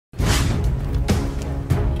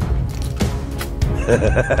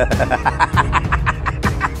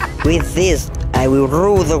With this, I will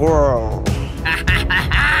rule the world.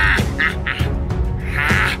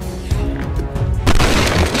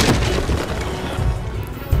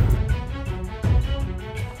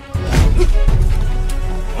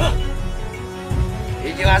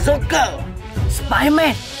 You are so cool.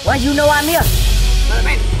 Spider-Man, why you know I'm here?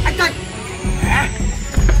 Spider-Man, attack!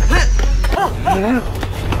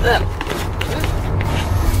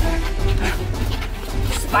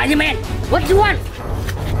 Spider-Man, what you want?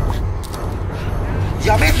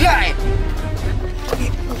 Your big guy!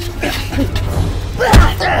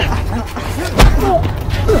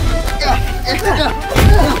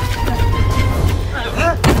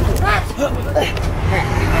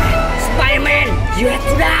 Spider-Man, you have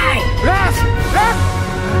to die! Rush! Run!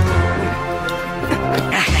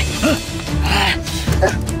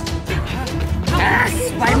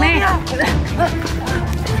 Spider-Man!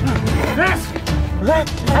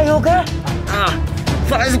 Are you okay?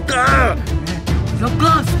 Faster!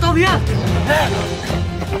 Joker, stop here!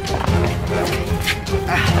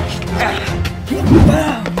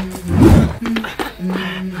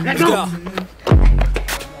 Let's go.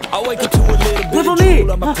 I wake up to a little bit of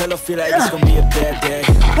drool on my pillow, feel like it's gonna be a bad day.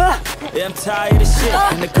 Yeah, I'm tired of shit,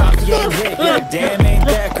 and the coffee ain't hit. Yeah, damn, ain't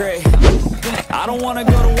that great. I don't wanna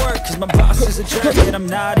go to work, cause my boss is a jerk, and I'm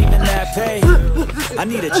not even that paid. I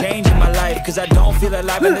need a change in my life, cause I don't feel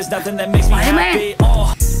alive, and there's nothing that makes me happy.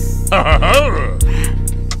 Oh.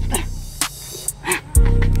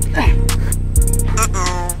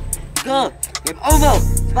 Go! Game over!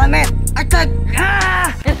 Spider-Man, attack!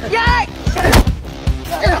 Yay!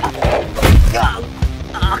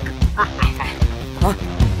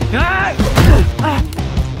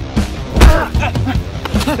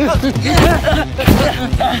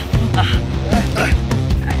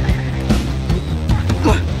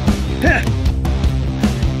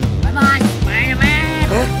 Come on, Spider-Man!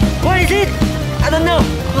 What is it? I don't know.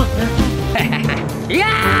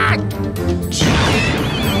 Yeah!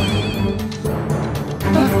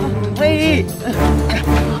 Wait!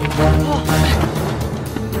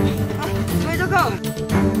 Where'd you go?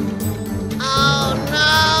 Oh no!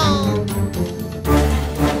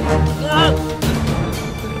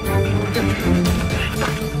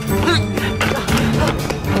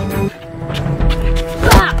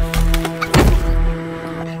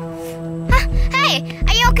 Hey,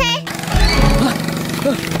 are you okay?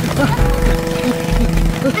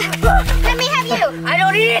 Let me have you. I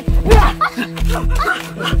don't need it!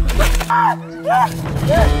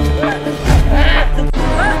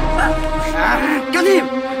 Got him!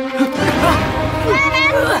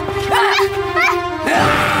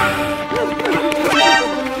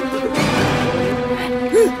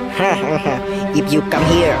 If you come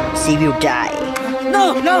here, she will die.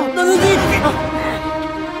 No, no, no, no, no.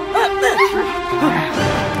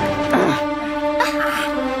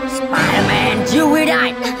 Spider-Man, you will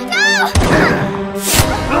die!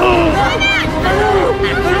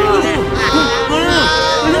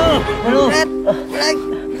 Black,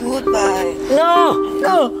 goodbye. No!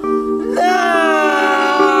 No! No!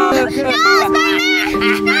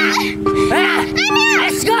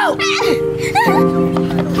 Let's go!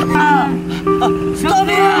 Stop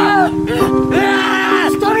here!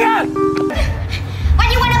 Stop here! What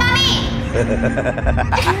do you want about me?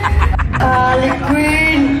 Harley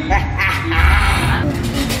Quinn!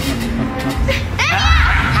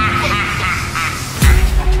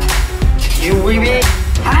 You will be.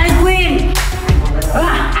 Harley Quinn!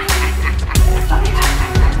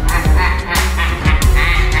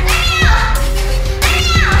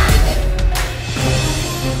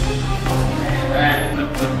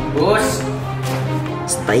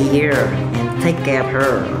 Stay here and take care of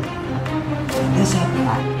her. Yes, sir.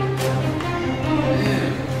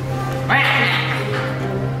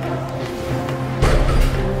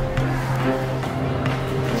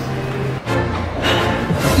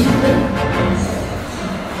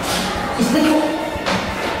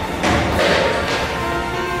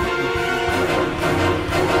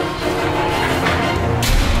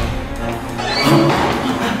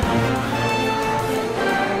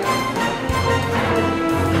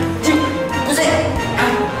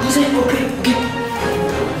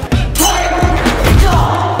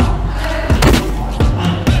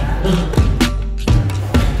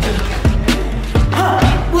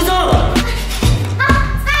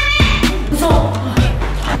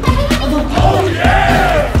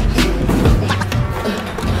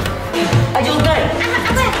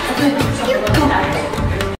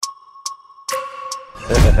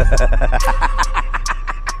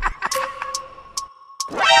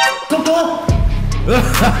 Go! Oh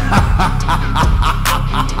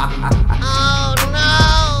no!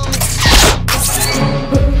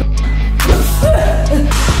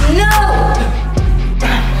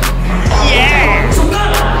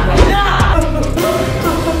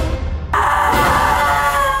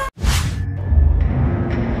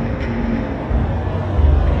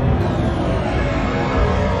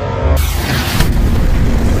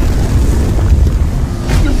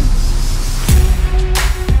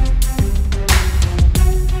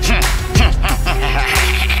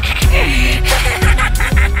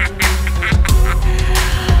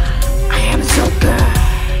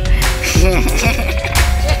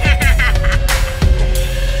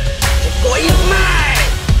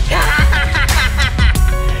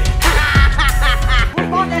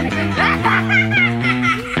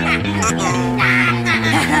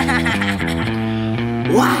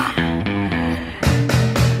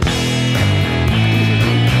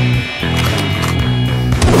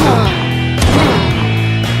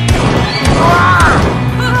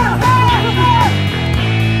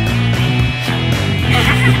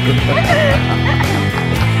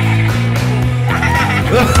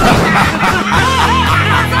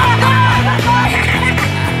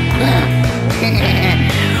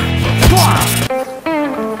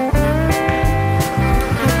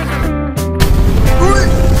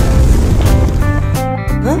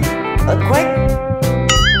 Earthquake?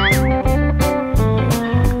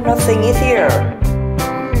 Nothing is here.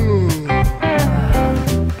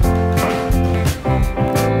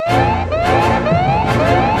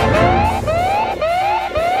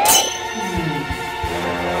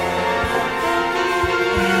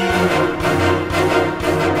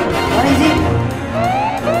 What is it?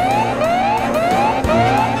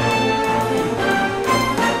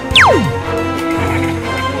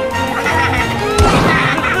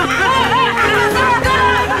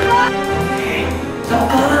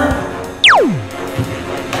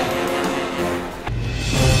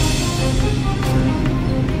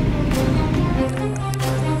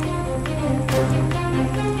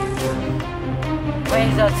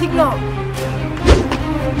 Where's the signal?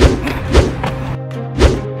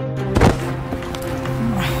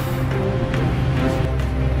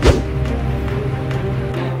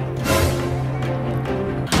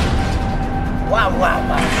 Wow.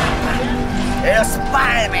 It's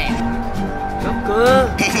Spider-Man. Joker,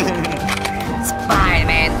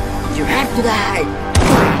 Spider-Man, you have to die.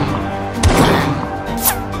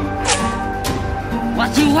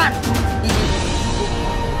 what you want?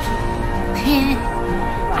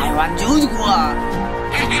 I want you to go.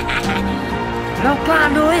 No can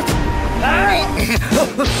do it.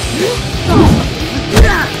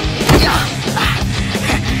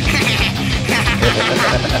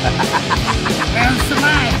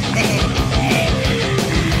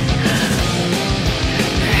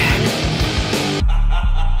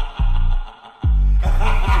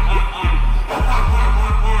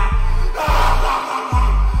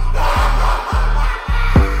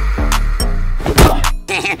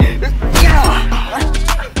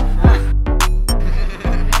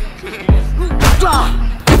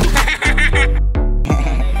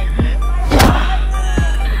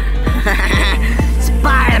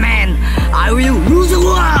 Spider-Man, I will rule the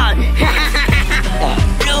world.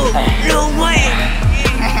 No way.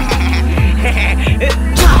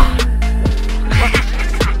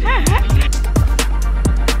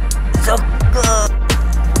 So good.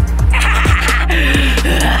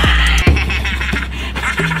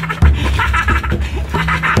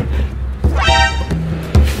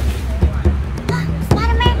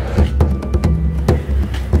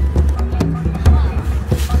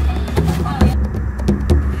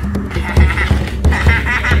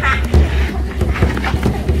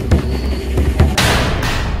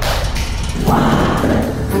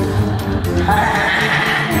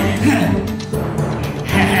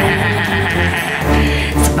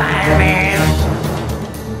 Spider-Man?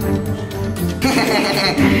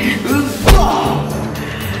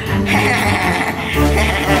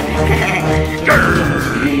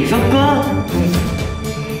 Joker,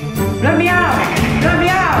 let me out! Let me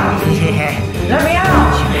out! Let me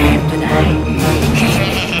out! Have to die.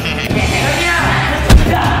 Let me out!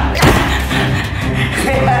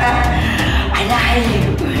 I lied.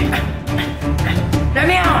 Let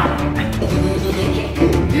me out!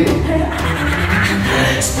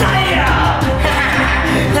 Stay up.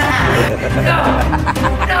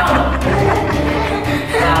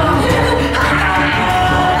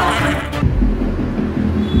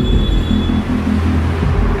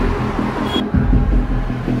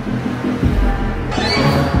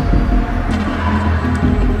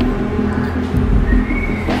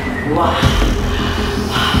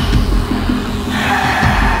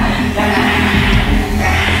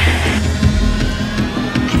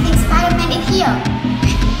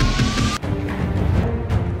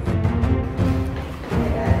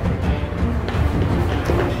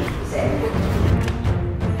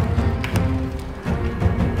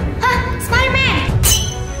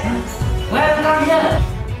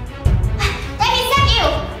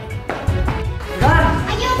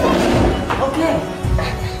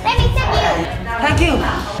 Thank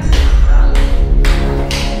you.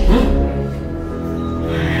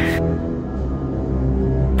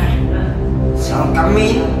 So come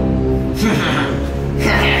in.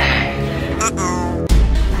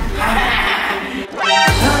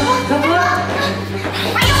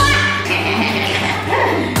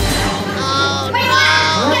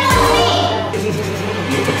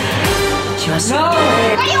 Just No!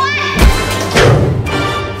 What do you want?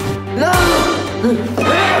 No!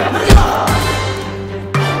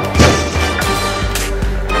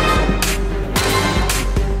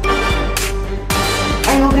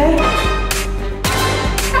 I'm okay.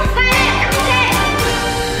 I'm fine. I'm okay.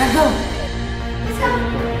 Let's go. Let's go.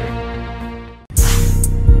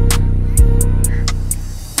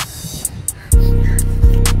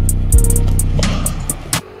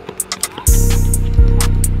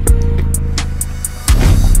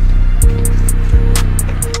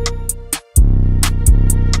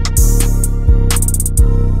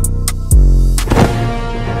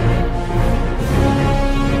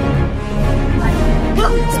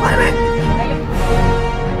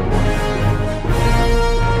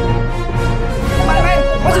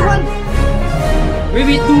 Give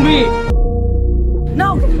it to me!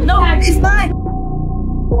 No! No! It's mine!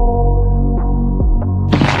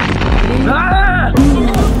 Ah!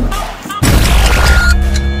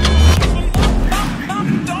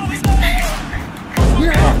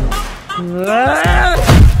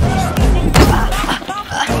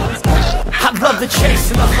 I love the chase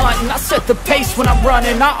and the hunt, and I set the pace when I'm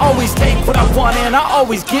running. I always take what I want and I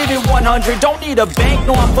always give it 100. Don't need a bank,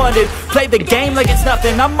 no I'm funded. Play the game like it's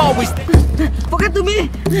nothing, I'm always... Forget to me!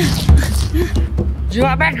 You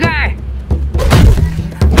are a bad guy!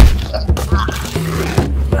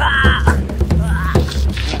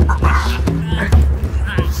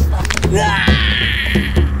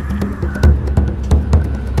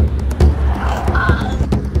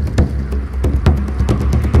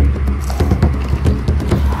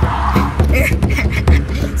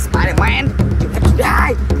 Spider-Man, you have to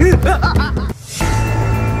die.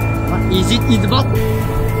 What is it in the box?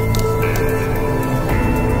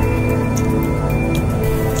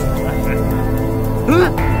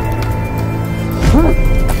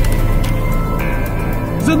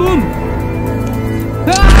 The boom!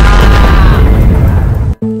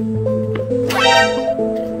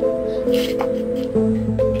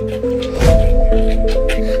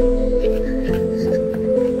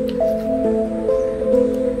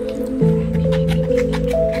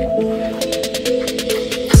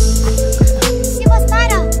 Silver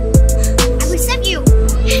Spider, I will save you.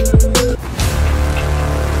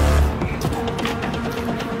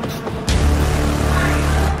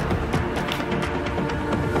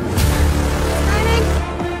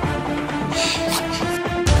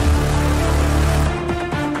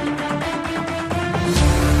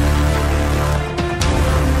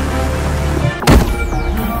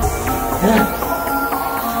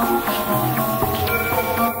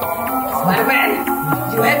 Spider-Man,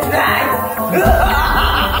 you have to die!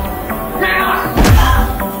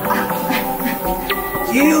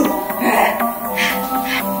 You!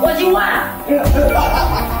 What do you want?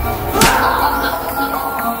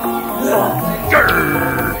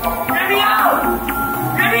 Let me out!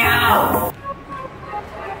 Let me out!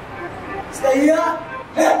 Stay here!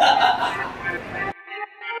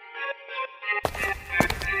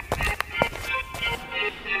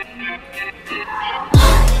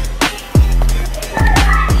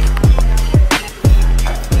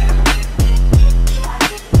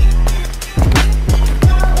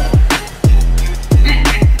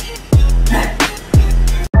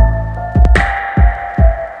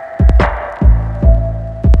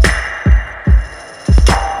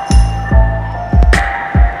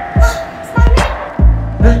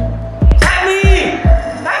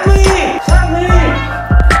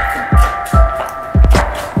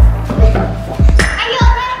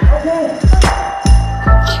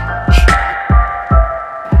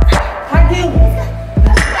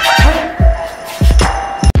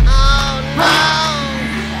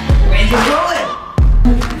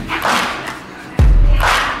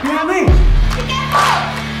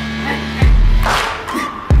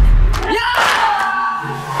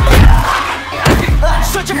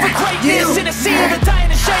 Searching for greatness in a sea of the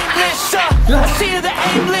dying and shameless. A sea of the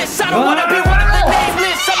aimless. I don't wanna be one of the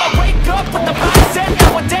nameless. I'ma wake up with the mindset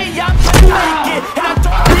that one day I'm gonna make it. And I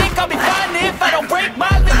don't think I'll be fine if I don't break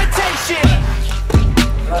my limitation.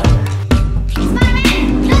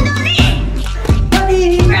 Spider-Man, don't do this.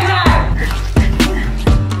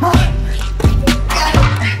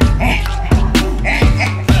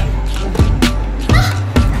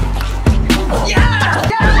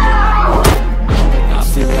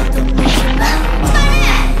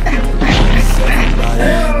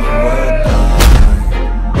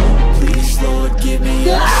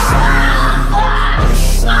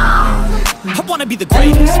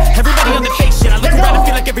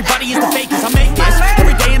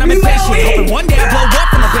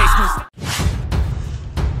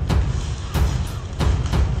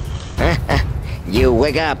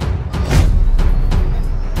 Wake up.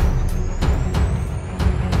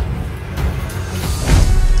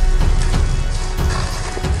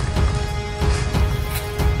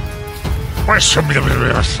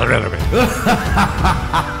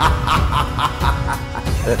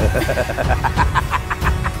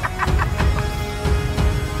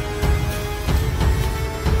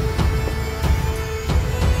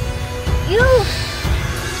 You.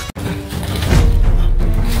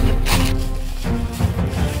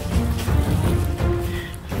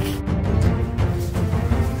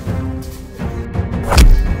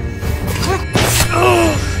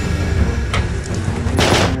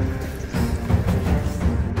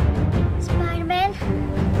 Spider-Man.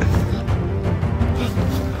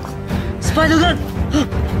 Spider-Man!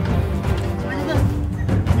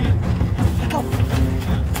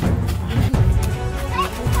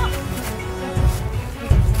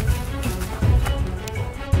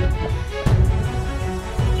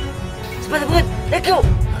 Spider-Man, let's go!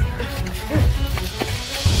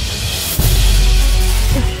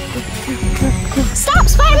 Stop,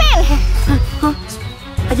 Spider-Man!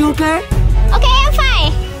 Are you okay? Okay, I'm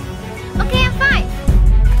fine. Okay, I'm fine.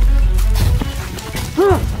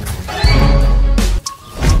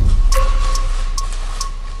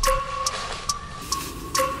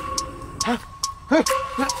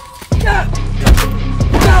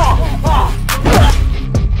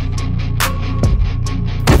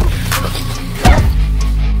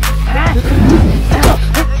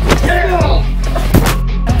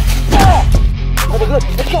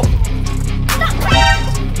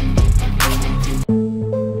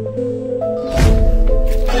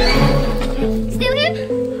 Still him?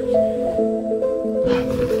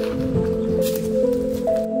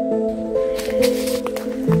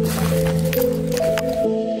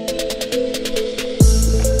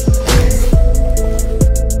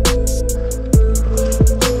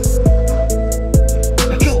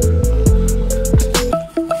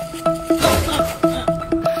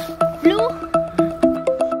 Blue?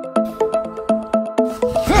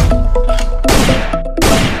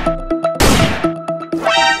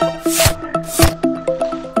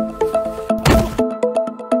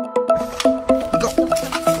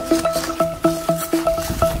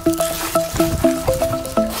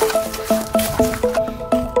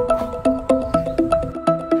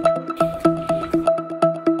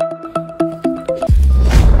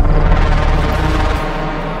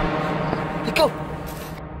 Let's go!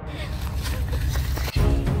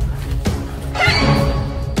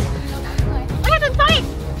 What happened, Polly?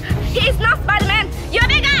 He is not Spider-Man. You're a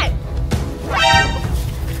big guy.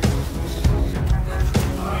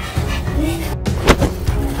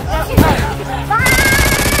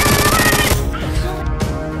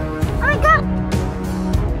 Oh my God.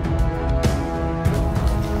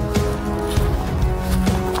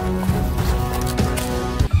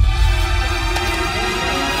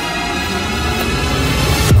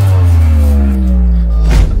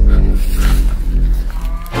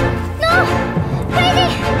 No! Crazy!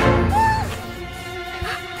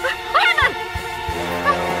 What happened?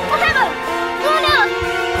 What happened? No, no!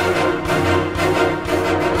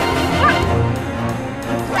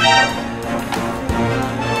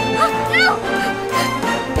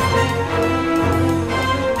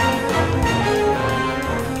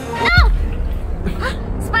 No!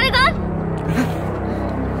 Spider-Man?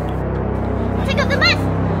 Take up the bus!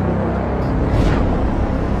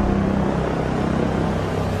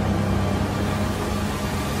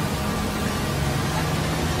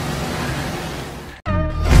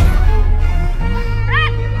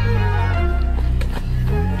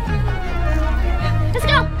 Let's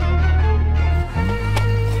go!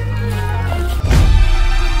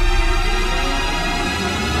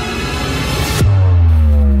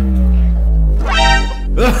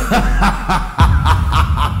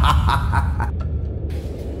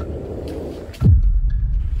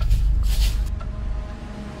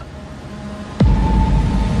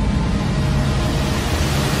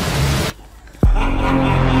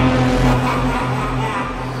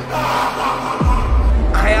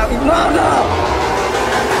 I am murder!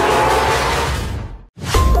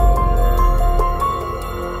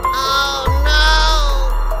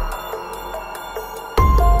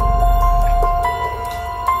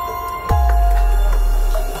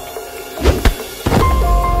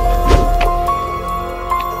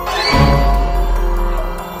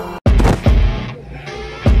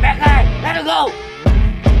 Bad guy, let her go!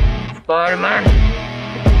 Spider-Man!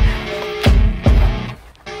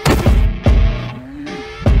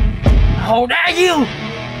 How dare you!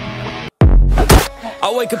 I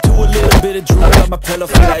wake up to a little bit of drool on my pillow,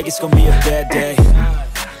 feel like it's gonna be a bad day.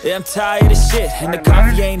 Yeah, I'm tired of shit, and the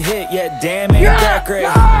coffee ain't hit yet. Damn, ain't that great.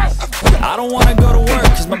 I don't wanna go to work,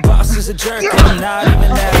 cause my boss is a jerk, and I'm not even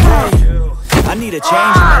that great. I need a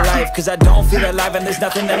change in my life, cause I don't feel alive, and there's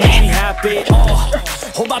nothing that makes me happy. Oh,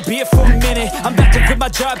 hold my beer for a minute. I'm about to quit my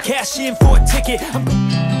job, cash in for a ticket.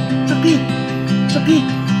 Chucky,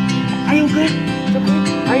 are you okay? Chucky,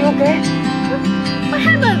 are you okay? What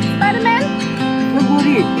happened, Spider-Man? Don't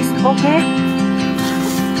worry, it's okay.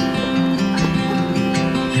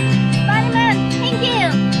 Spider-Man, thank you.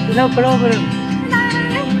 No problem.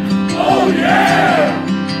 Bye. Oh yeah!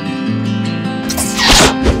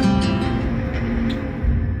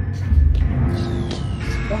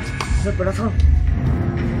 Corazón.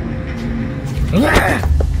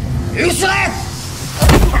 Useless!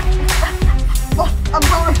 Oh, I'm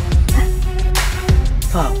sorry.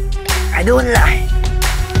 Oh, I don't lie.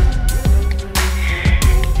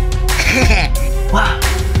 Wow.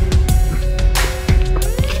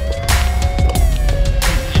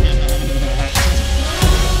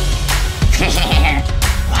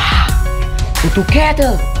 Wow. We're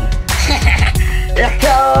together. Let's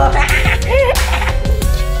go.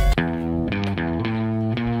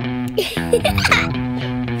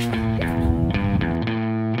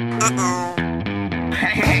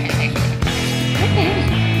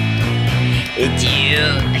 It's you.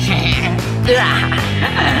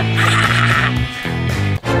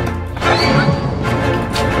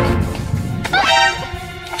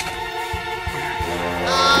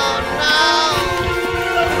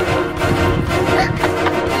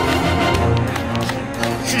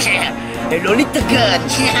 Hello, little girl.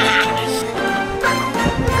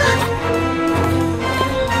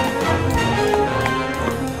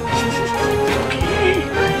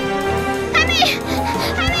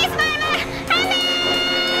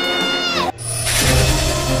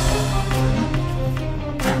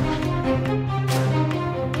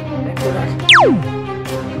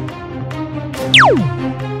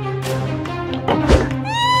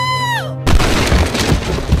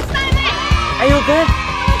 Are you okay?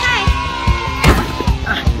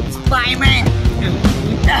 Spider-Man!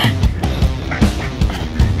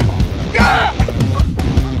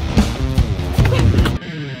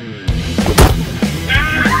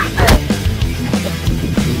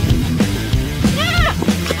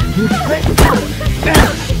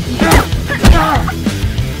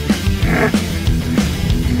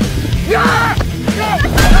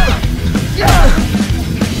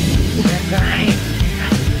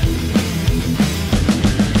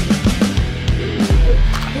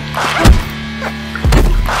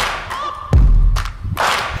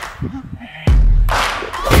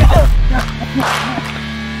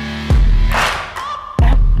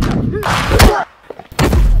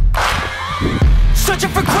 Searching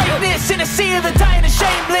for greatness in a sea of the dying and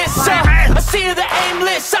shameless. A sea of the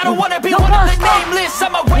aimless. I don't wanna be one of the nameless.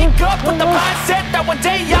 I'ma wake up with the mindset that one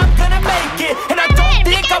day I'm gonna make it. And I don't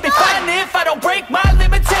think I'll be fine if I don't break my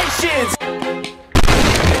limitations.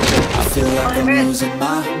 I feel like I'm losing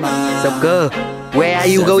my mind. Joker, where are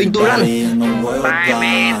you going to run?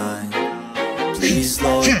 Spider-Man. Please,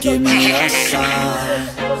 Lord, give me a sign.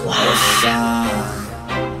 A sign.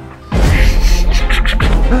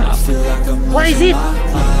 I feel like I'm What is it?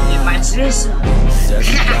 What's this?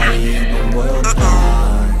 Everybody in the world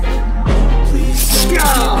blind. Please give me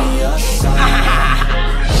a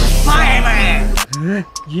sign. Spider-Man!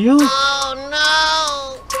 You? Oh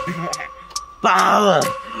no! Power!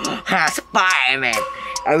 Spider-Man!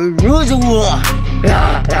 I will rule the world!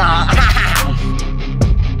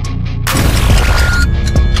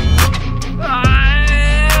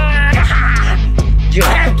 You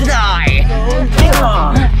have to die!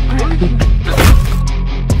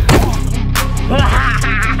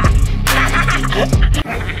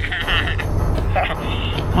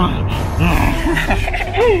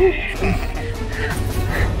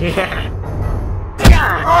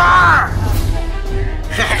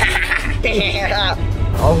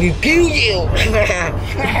 I will kill you!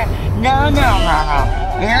 No!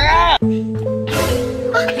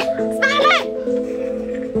 Spider-Man!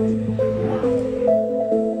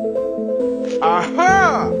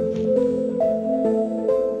 Aha!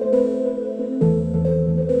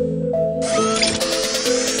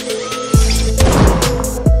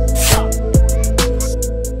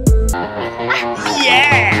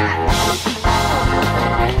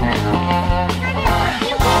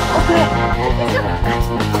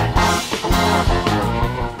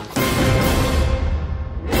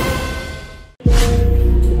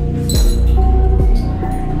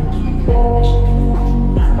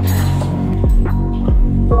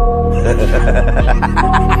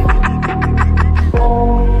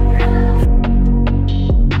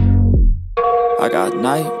 got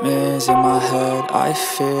nightmares in my head, I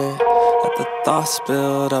fear that the thoughts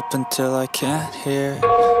build up until I can't hear,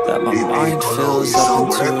 that my mind fills up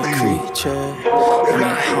into a creature and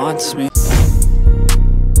it haunts me.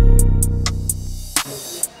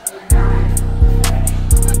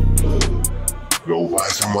 Go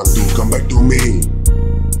find someone to come back to me.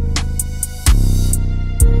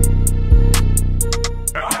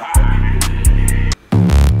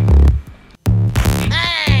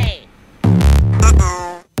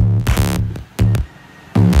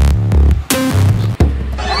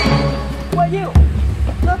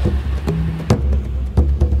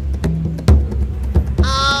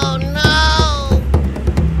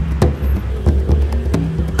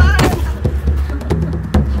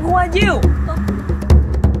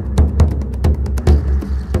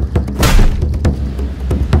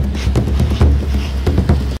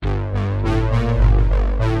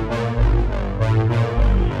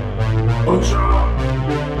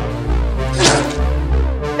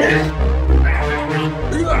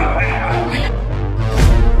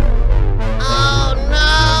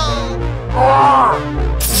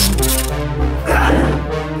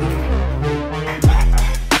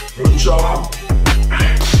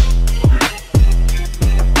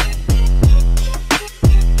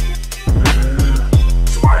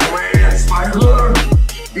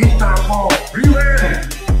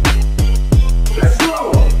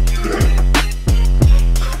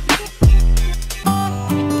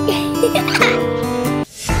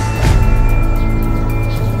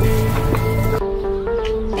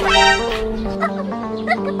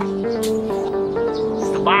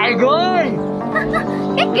 Bài ơi!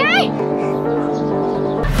 Cái ghê!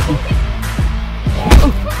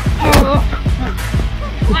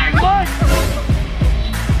 Bài ơi!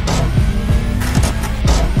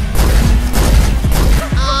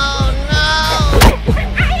 Oh no!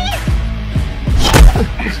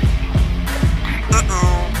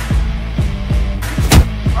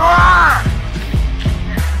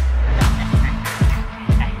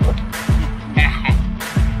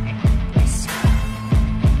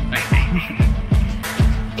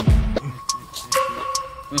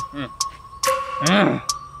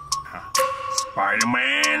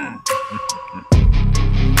 Spider-Man.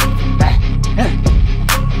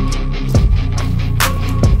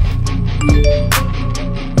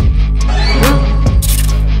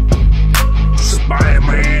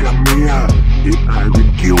 Spider-Man, I'm here. If I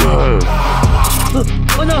will kill her.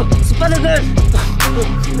 Oh no! Spider-Man!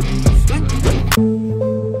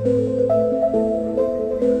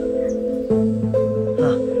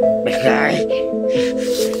 Mày lại!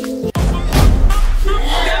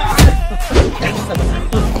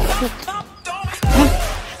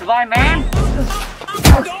 Spider-Man!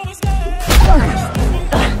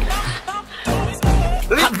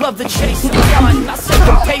 I love the chase and the fun. I set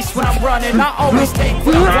the pace when I'm running. I always take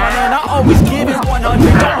what I'm running. I always give it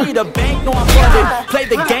 100. Don't need a bank, no I'm funded. Play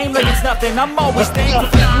the game like it's nothing. I'm always thankful.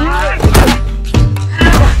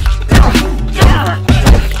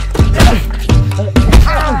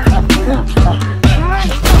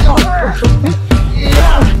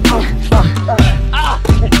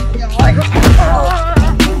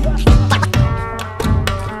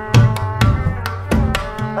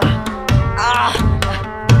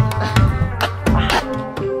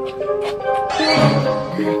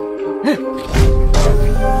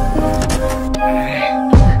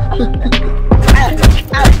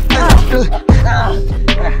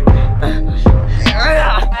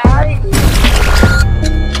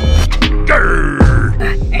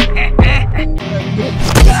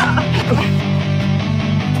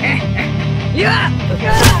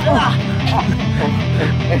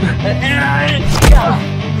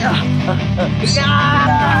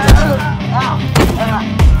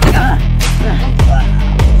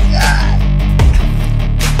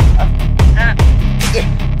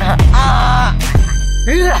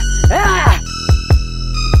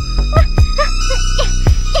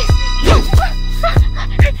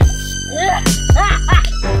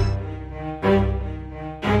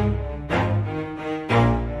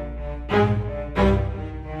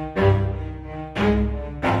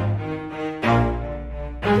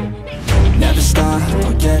 Never stop,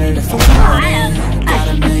 I'll get it if I want it.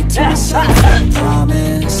 Gotta make to myself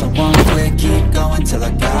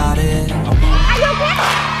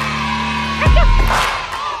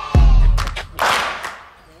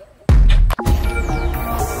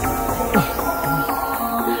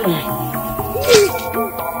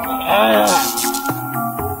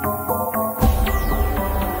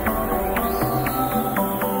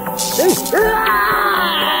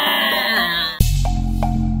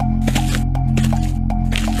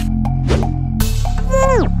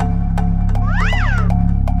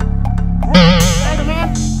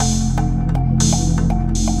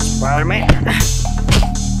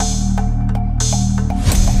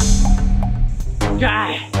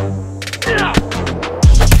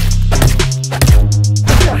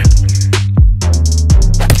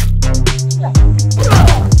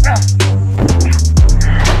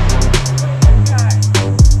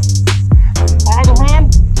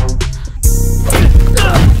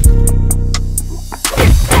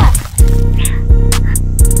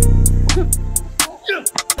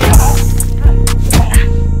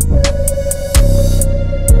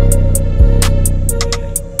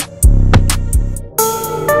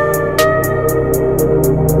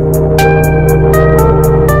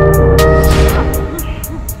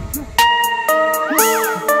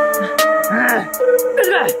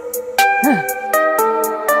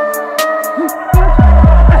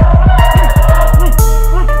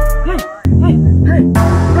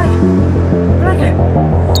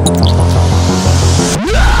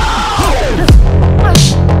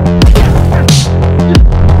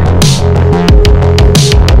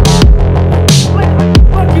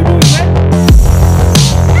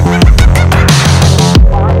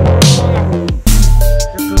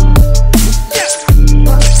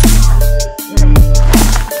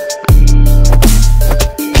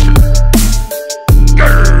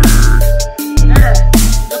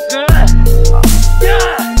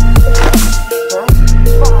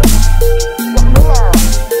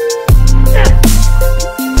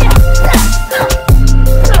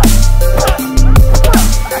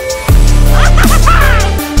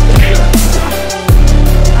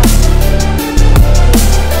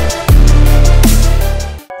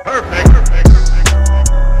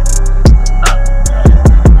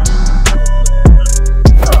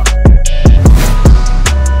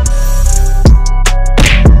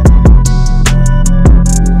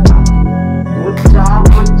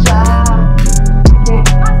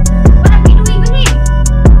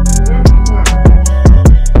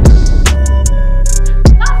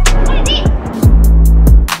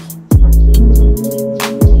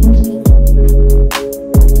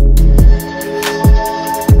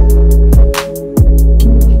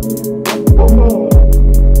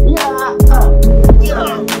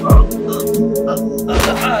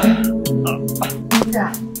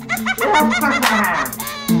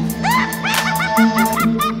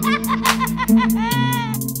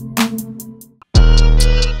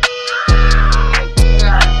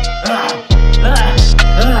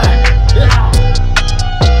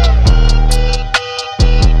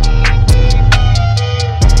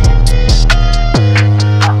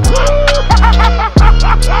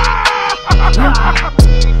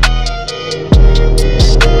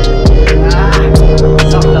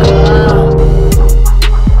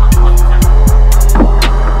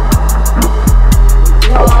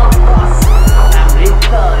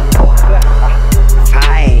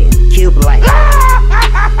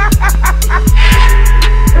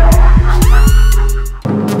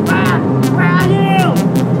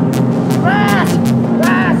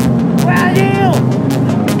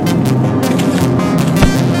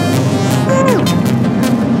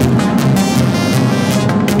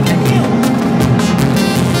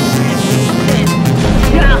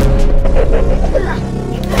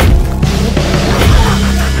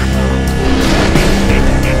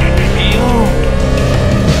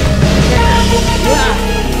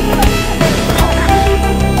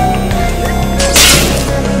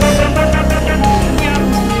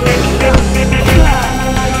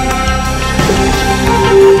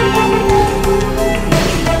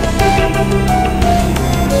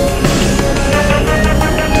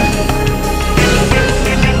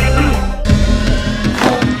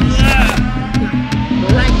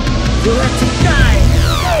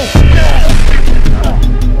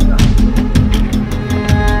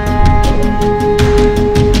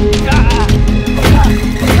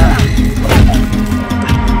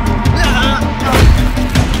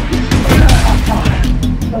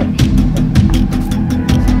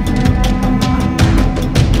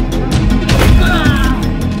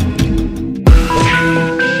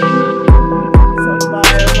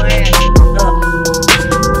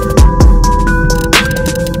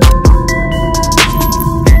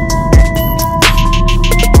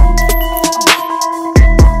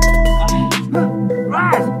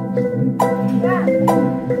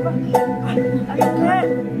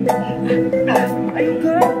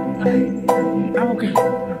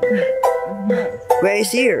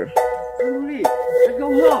is here. Hurry, let's go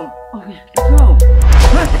home. Okay, let's go.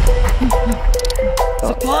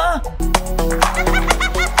 Supply?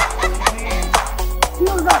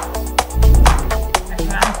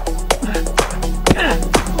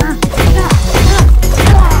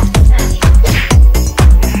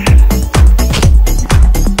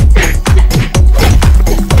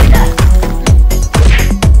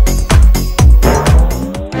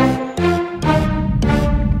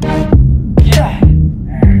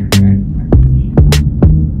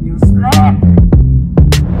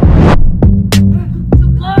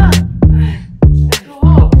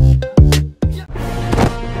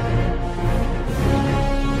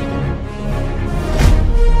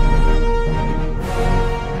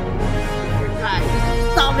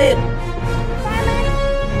 Stop it!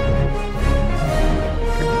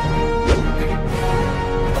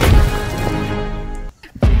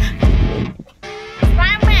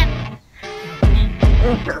 Spider-Man!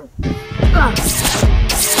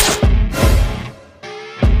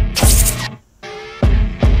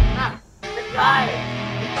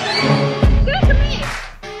 Give it to me!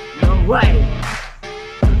 No way!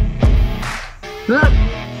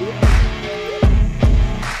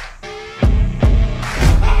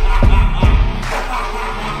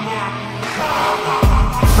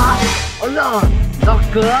 Oh no,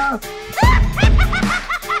 doctor.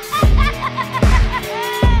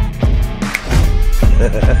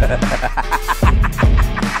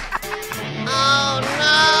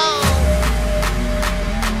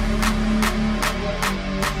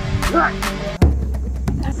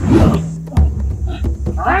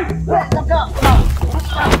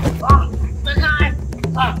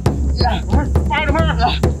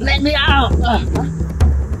 Let me out!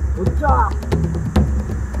 Good job.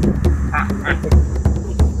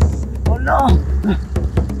 Oh no.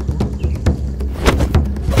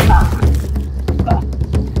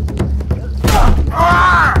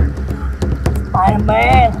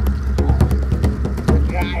 Spider-Man.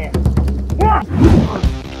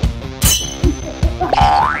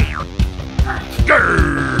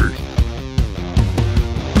 Grrr.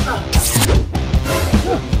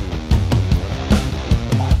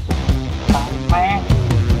 Spider-Man,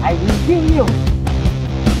 I will kill you.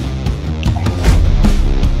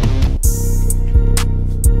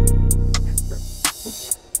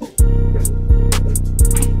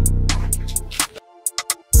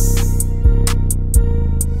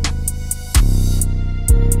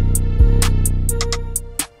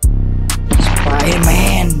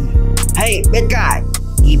 Spider-Man! Hey, bad guy!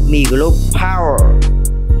 Give me glow power!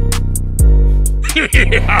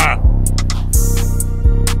 Yeah.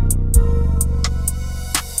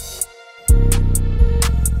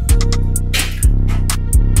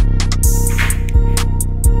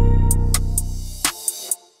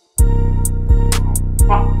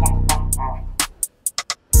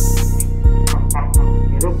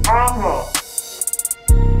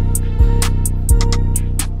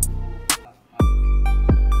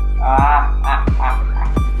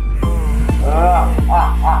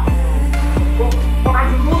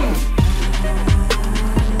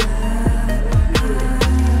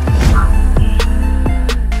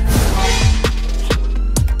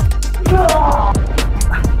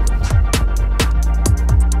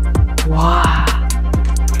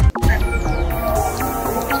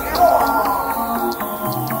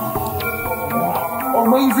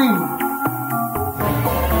 Amazing.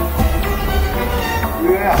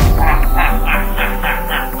 Yeah.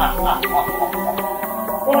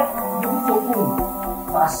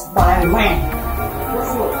 That's Spider-Man.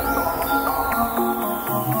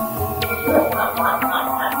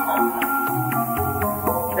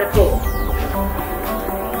 Let's go.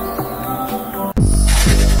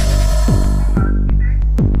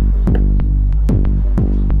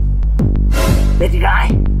 Bad guy!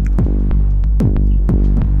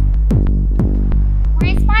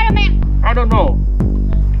 Where's Spider-Man? I don't know.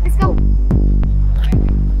 Let's go.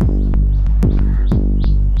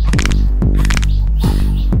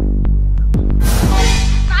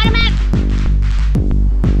 Spider-Man!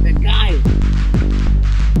 That guy.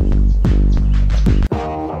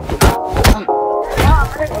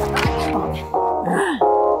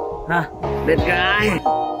 Huh? Bad guy!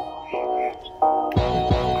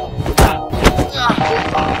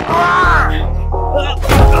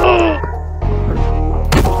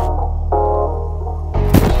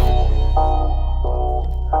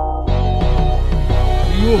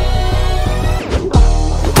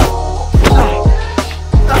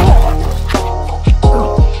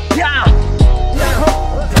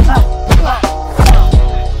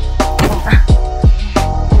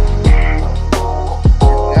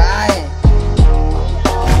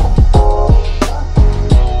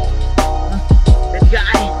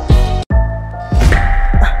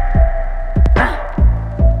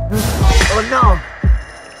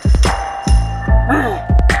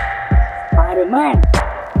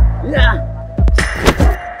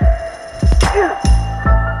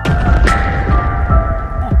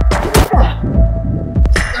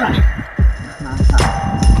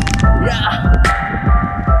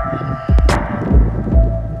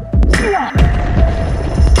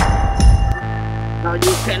 Now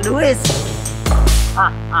you can do it.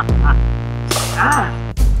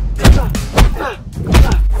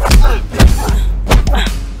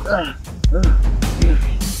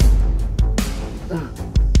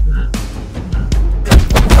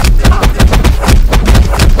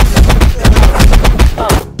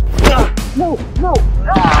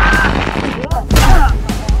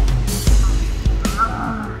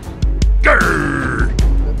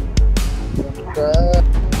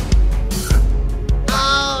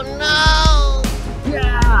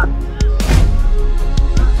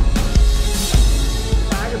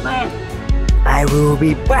 I will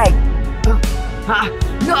be back.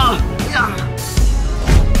 No!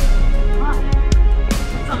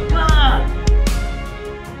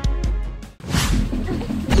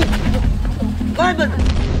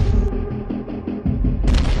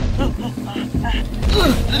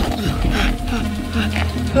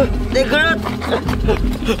 Take her out!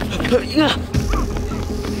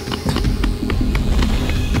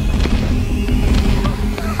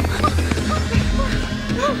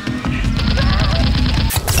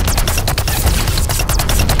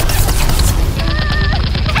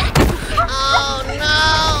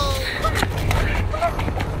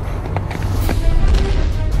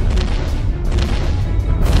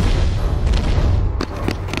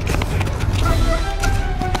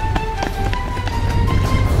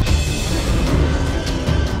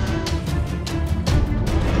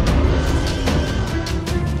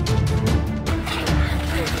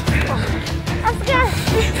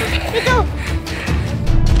 Itu.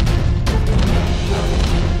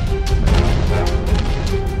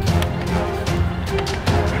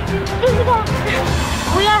 Sudah.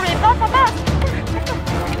 We are ready, Papa.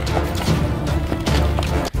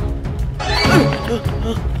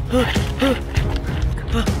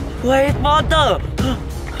 Wait, mother!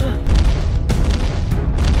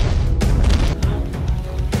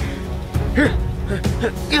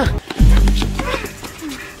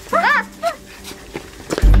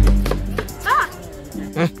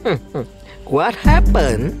 What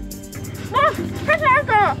happened?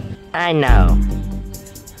 I know.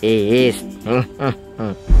 He is.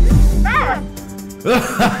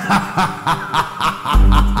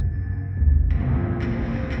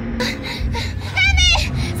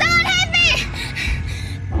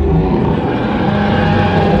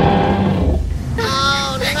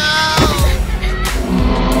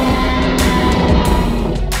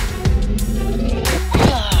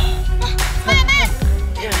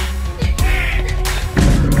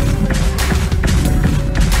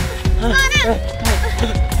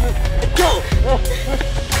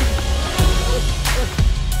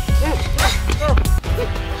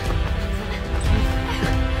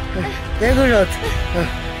 Take her out.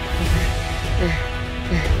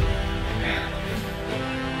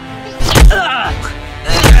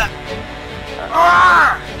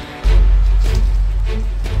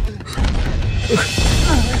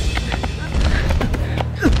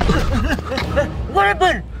 What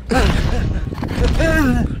happened?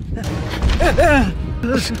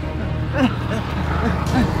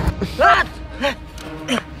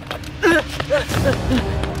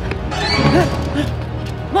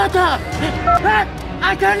 What the? What?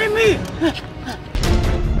 I can't me.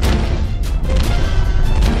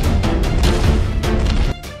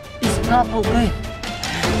 It's not okay.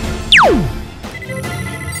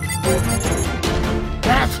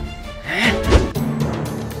 What?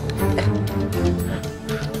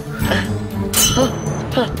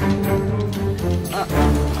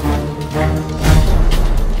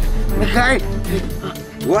 Okay.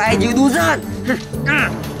 Why you do that?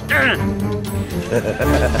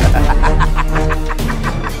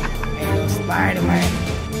 Hello, Spider-Man.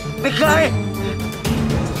 Okay.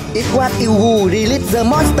 It was you who released the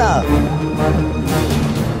monster.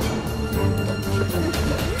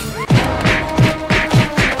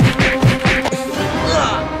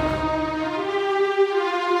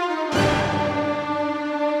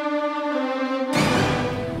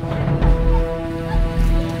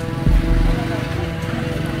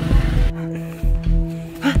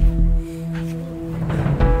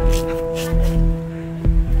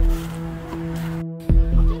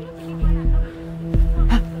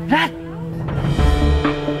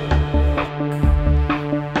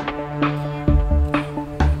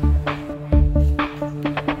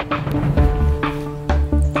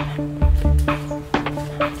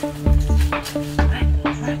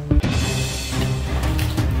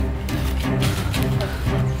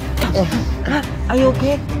 Are you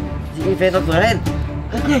okay? The event of the rain.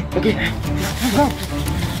 Okay, okay. Go.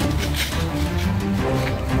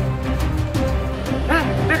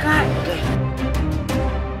 Back high. Okay.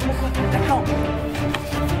 Let's go.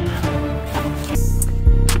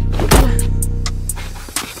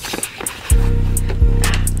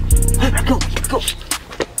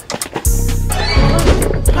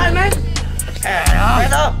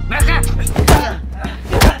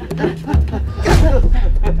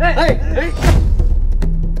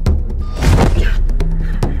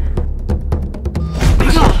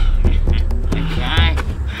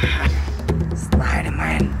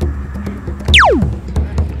 Spider-Man.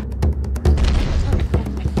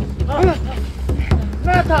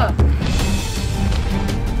 Nata!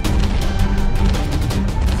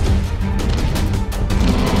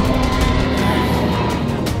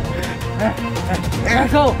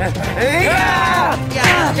 Let's go!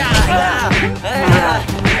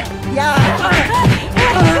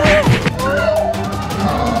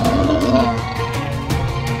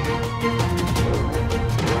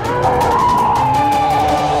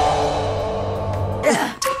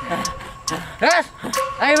 Yes!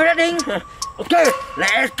 Are you ready? Okay,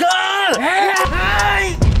 let's go!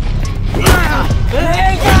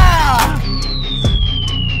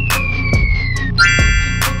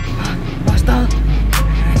 Master,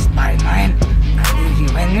 Spider-Man, I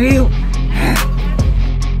think when you.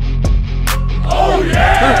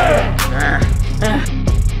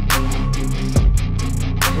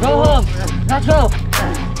 Go home! Let's go!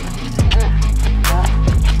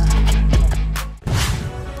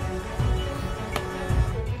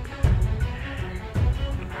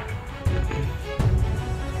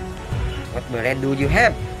 What bread do you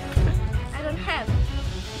have? I don't have.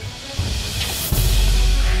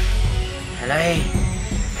 Hello.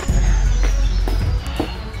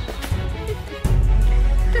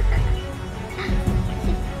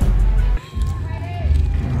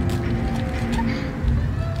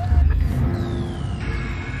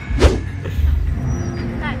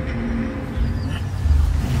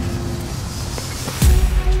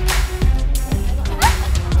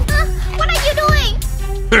 What are you doing?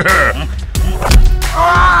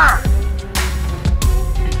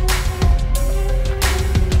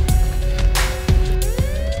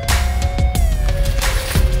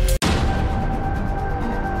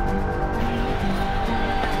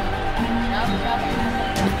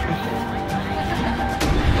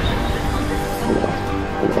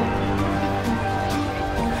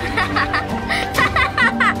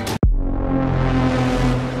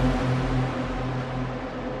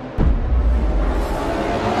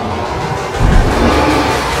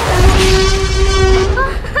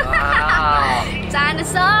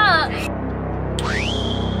 Dinosaur!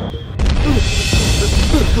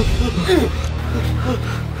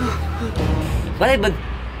 What happened?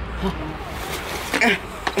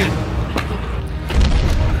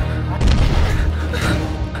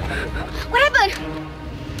 What happened?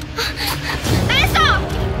 Dinosaur!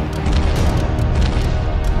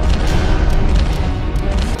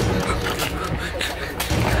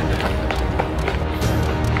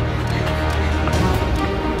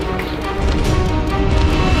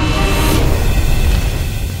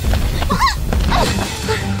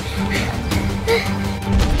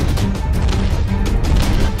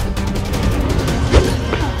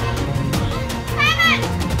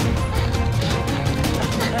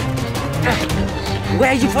 Where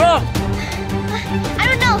are you from? I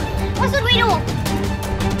don't know. What should we do?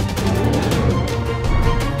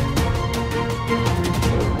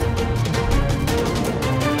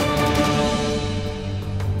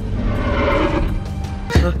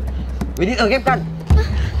 We need a ghép căn.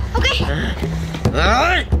 Okay.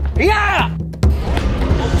 Yeah! Yeah!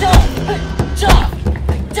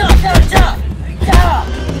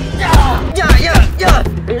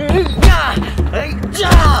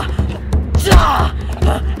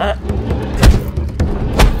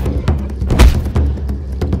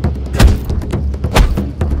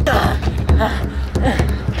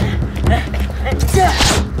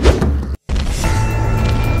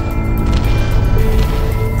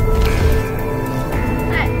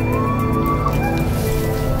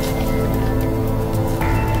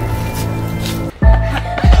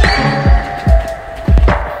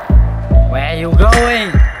 Where are you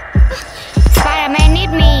going? Spider-Man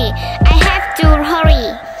need me. I have to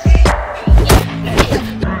hurry.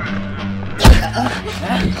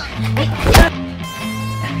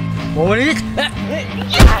 Police!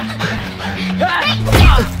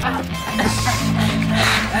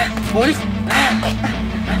 Police!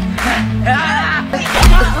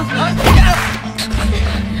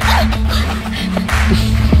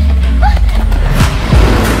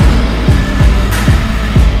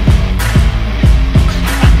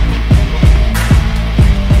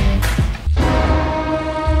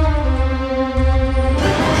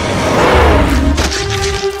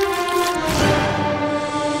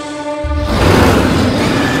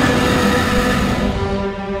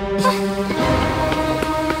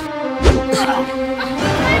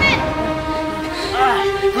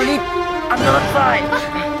 Police, I'm not fine.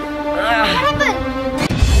 happened?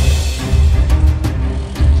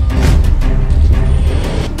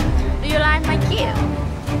 Do you like my gift?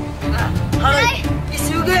 Hi, it's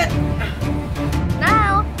you good.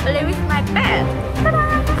 Now, play with my pet.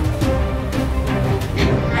 Ta-da!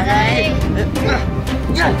 Hi.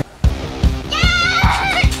 Yeah.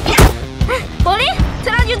 Police,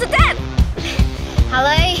 turn you to death.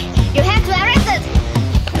 Hello, you have to arrest it.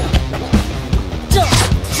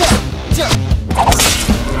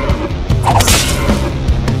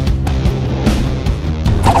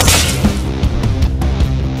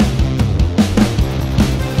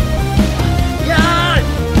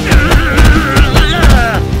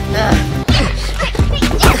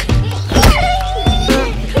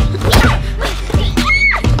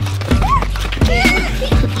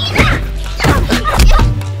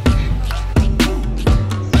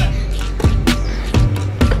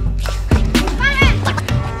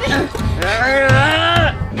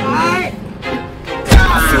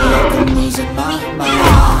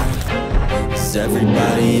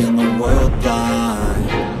 Everybody in the world blind?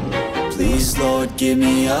 Please, Lord, give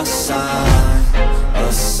me a sign,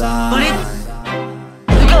 a sign.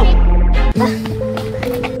 Go.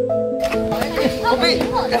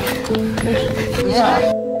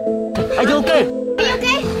 Are you okay? Are you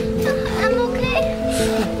okay? I'm okay.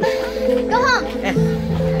 Go home.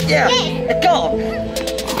 Yeah. Hey. Let's go.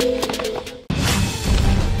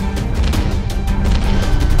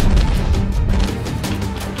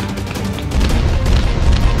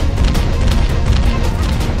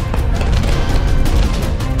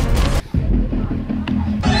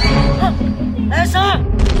 Elsa!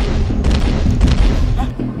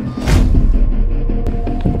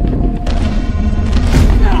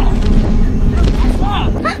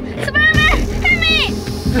 Spider-Man, hit me!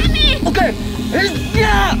 Hit me! Okay.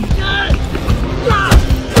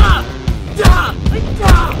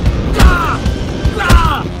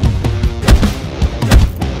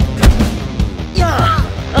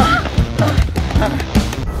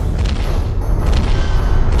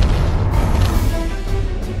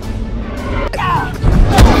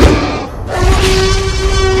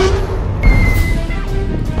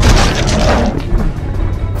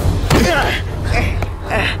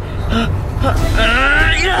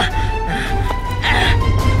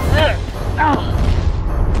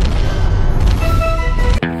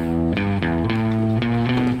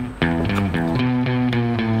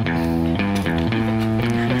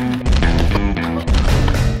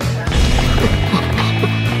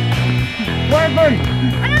 What happened?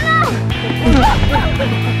 I don't know!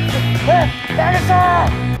 Dinosaur!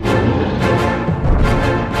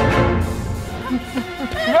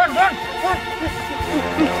 Run, run, run!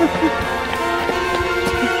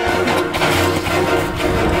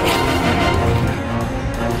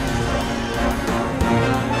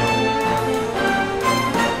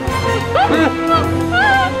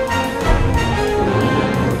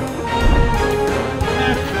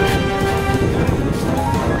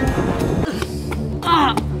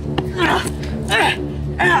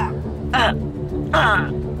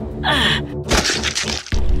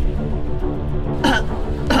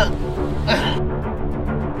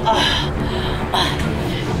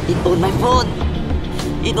 It on my phone!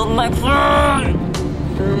 It on my phone!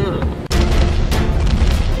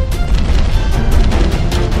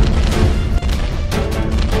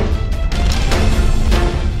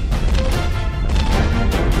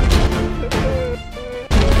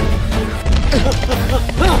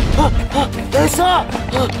 Elsa!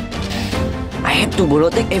 I have to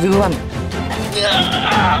protect everyone.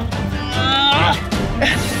 Yeah.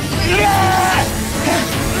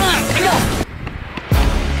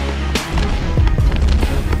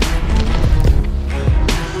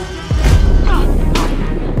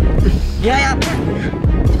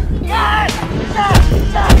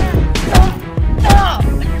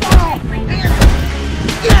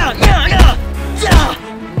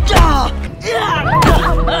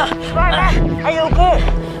 Are you okay?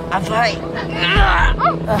 I'm fine.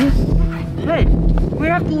 Hey, we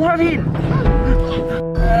have to hurt him.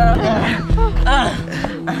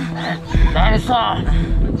 Dinosaur.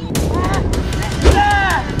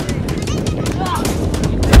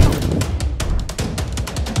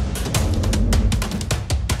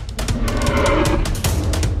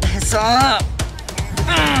 Stop!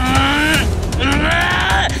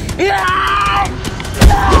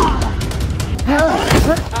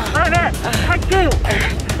 Thank you!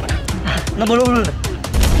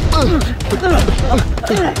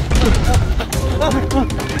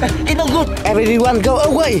 It's not good! Everyone go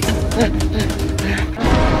away!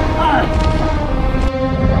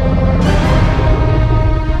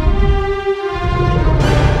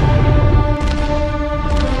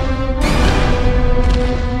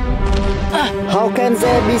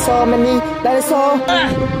 there be so many dinosaurs?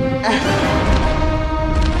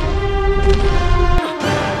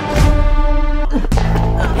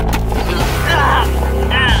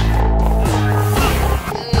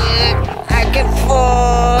 I get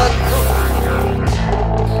food.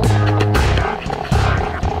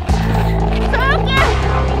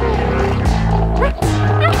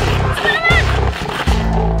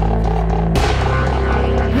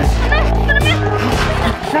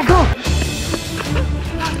 Let go.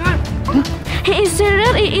 He is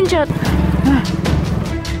seriously injured.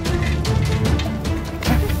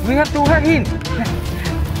 We have to hug him.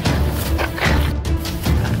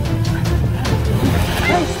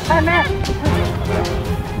 Hey, Spider-Man.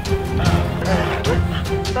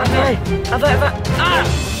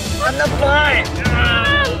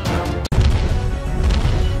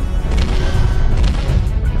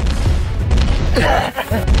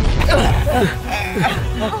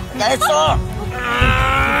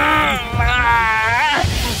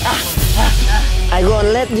 I won't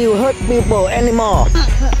let you hurt people anymore.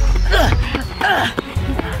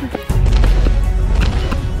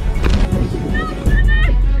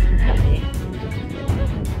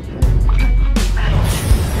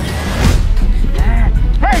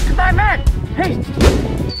 Hey, Spider-Man. Hey.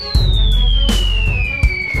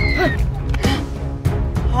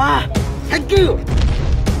 Thank you.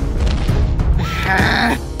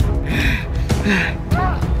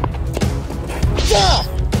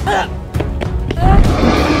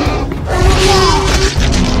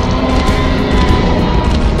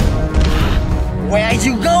 Where are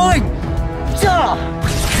you going?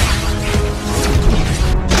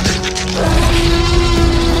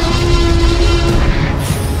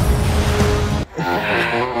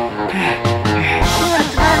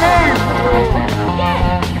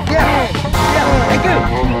 Thank you.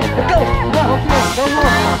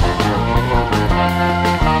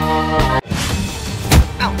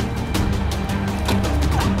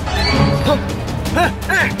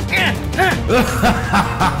 Let's go.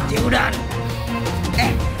 Chịu đàn.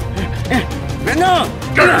 Nó.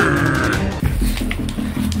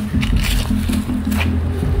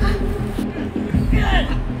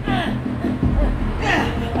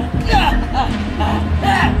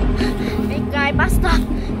 Big guy bastard.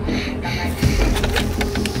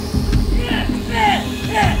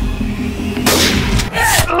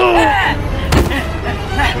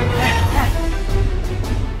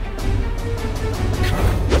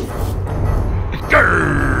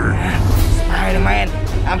 Spider-Man,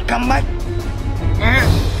 I'm coming back.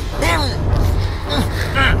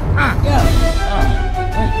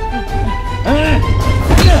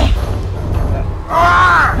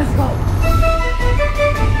 Let's go.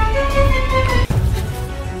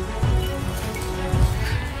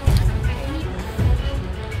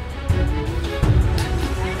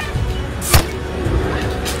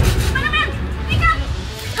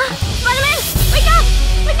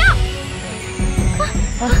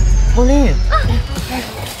 Police.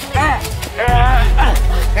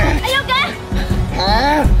 Are you okay?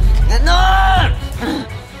 No.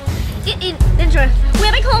 It is dangerous.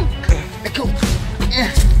 We're back home.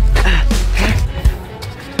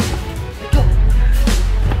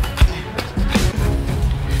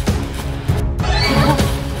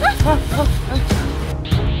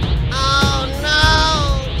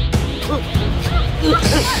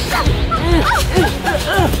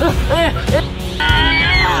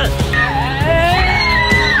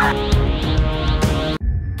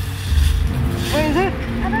 Where is it?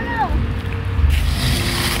 I don't know.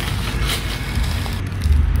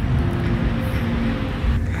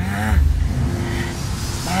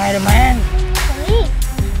 Spider-Man.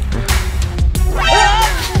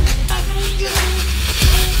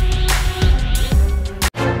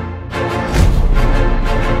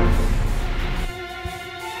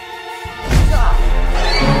 Sorry.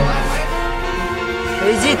 Who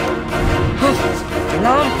is it?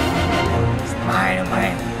 No.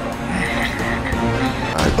 Spider-Man.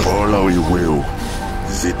 I follow you will.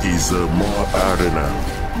 It is more arena.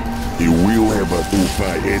 You will have a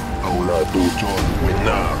 258 Aula to John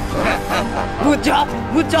winner. Good job.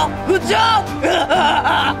 Good job. Good job.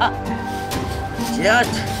 Chết.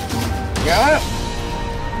 Chết.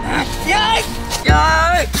 Chết.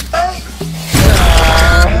 Chết.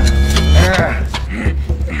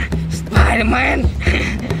 Spider-Man.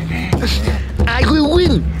 I will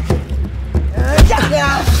win.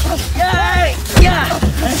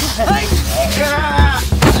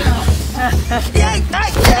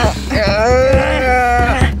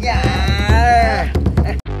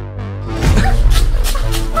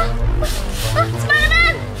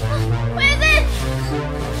 Spider-Man! Where is it?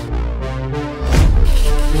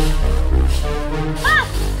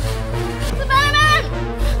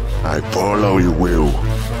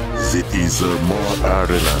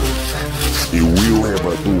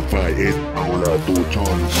 tu fight au la tu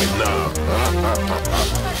John Wick.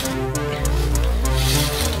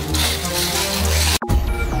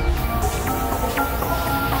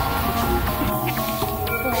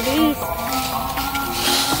 Police.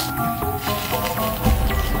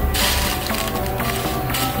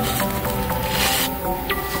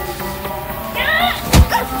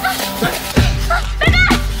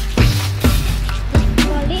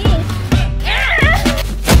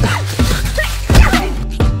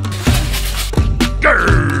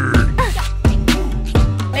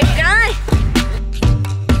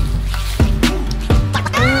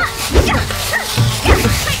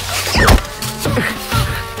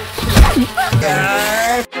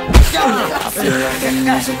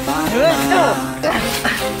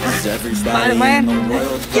 Spider-Man.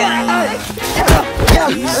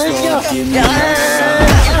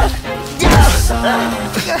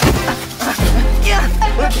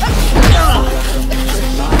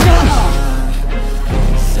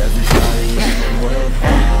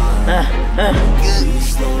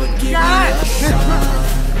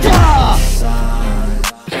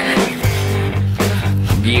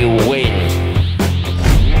 You win.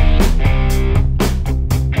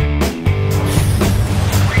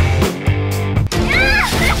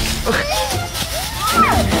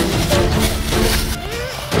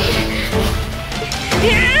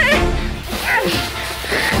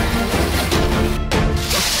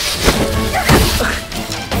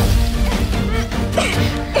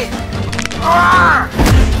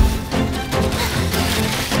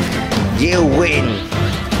 You win.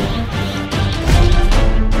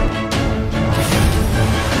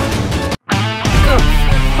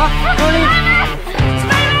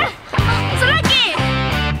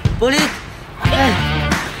 Police!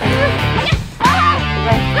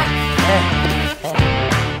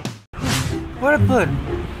 What happened?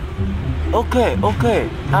 Okay,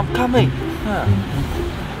 I'm coming.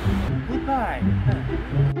 Goodbye.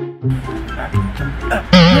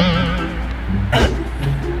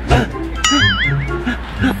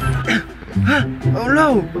 Oh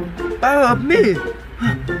no! Power of me!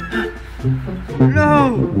 No!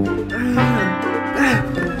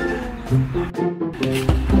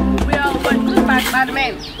 We are overlooked by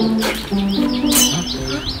Spider-Man.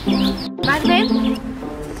 Spider-Man?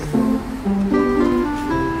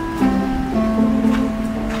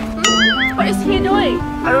 What is he doing?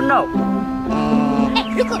 I don't know.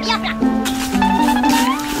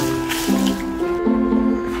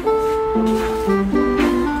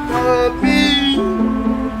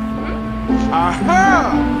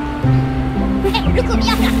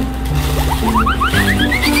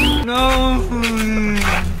 No.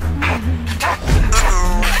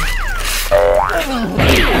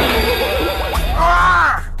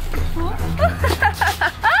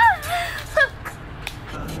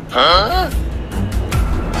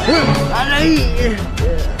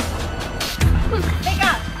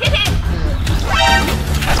 Vega, hit him!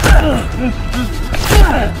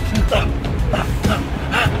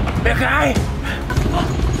 Bad guy!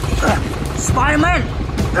 Spider-Man!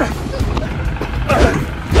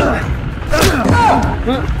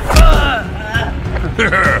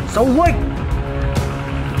 So weak!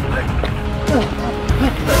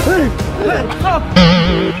 Stop!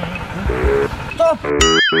 Stop!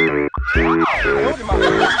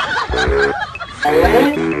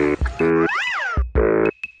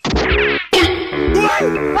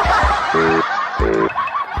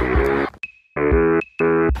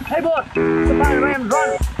 Hey boy! Spider-Man run!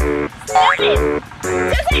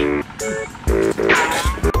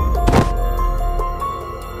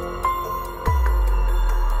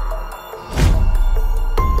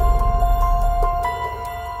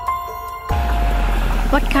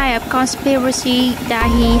 What kind of conspiracy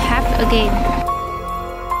does he have again?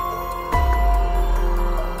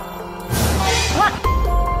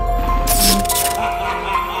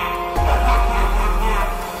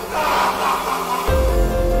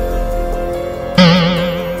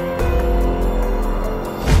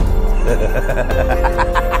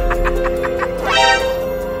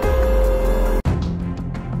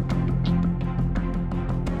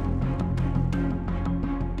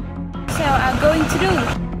 So I'm going to do.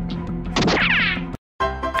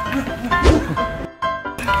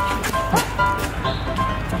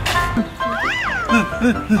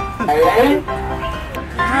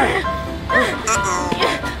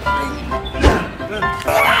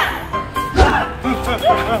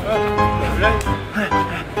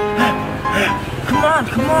 Come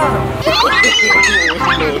on!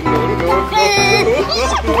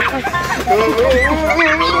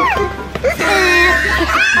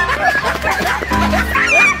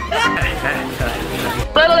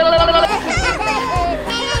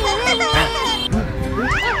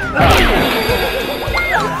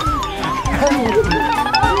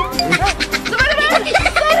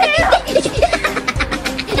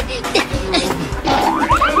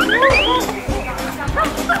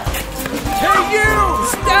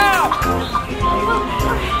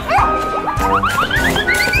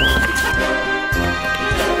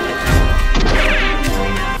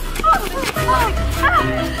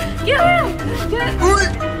 Kill him! Kill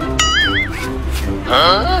him!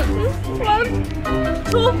 Huh? 1,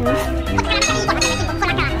 2.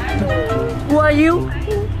 Who are you?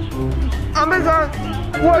 Amazon,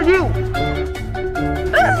 who are you?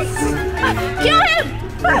 Kill him!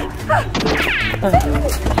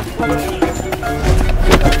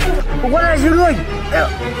 What are you doing?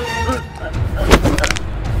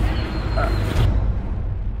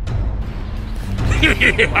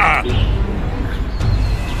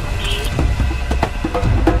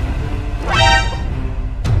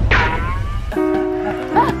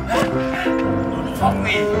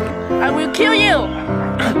 I will kill you!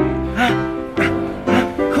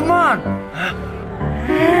 Come on!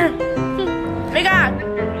 Vega,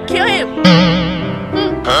 kill him!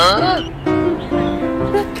 Huh?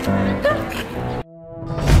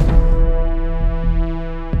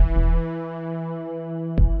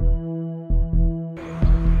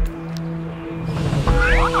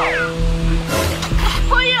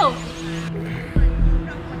 For you!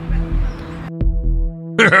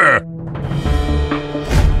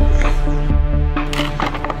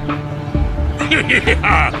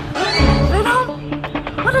 Venom,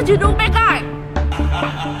 what did you do, bad guy?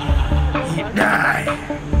 He died.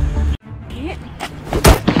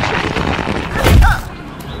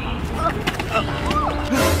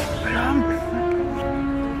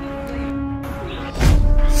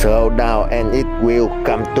 Slow down and it will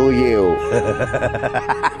come to you.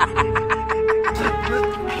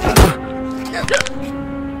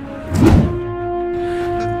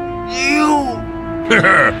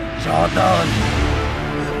 Jordan.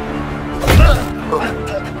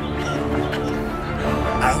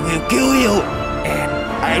 I will kill you and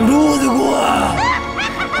I rule the world.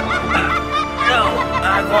 No,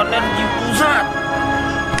 I won't let you do that.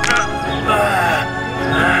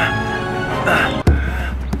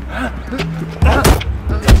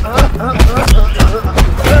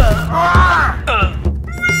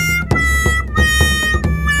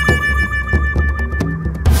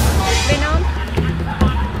 Venom?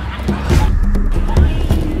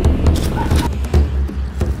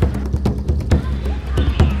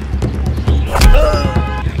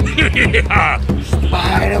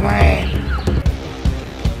 Spider-Man.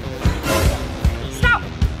 Stop!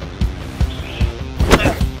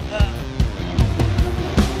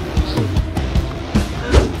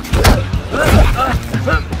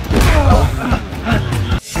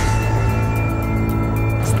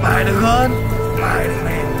 Spider-Man,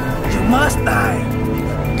 Spider-Man, you must die.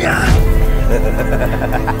 Yeah.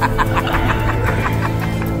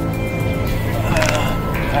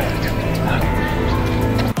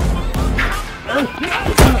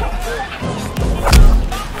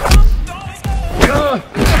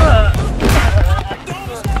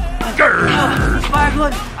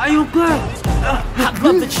 Spider-Man, are you good? I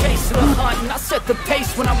love the chase and the hunt, and I set the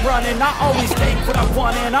pace when I'm running. I always take what I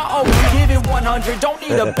want, and I always give it 100. Don't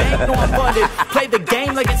need a bank, no, I'm funded. Play the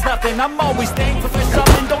game like it's nothing. I'm always thankful for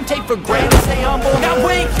something. Don't take for granted, stay humble. Now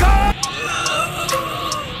wake up!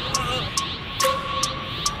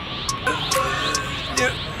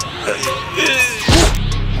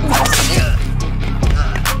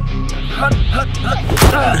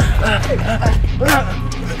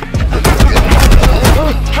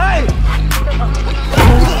 Hey!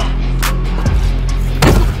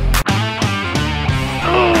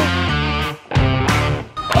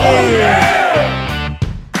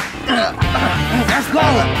 Let's go!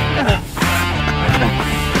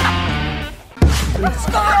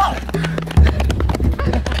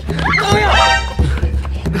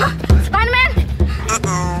 Spider-Man!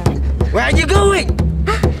 Where are you going?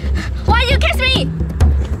 Why you kiss me?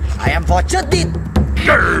 I am for justice.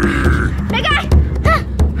 Bad guy!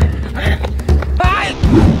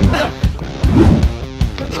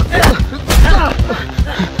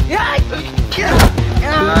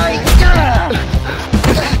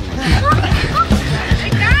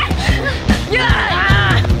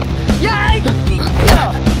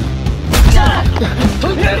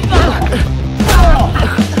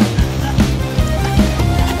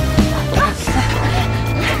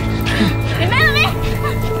 Remember me?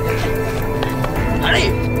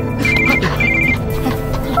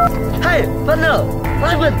 Hey, partner, what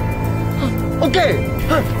happened? Okay.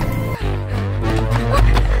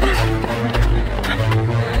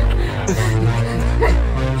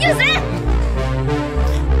 Use it!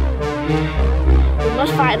 We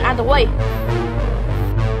must find another way.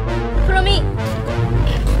 Follow me.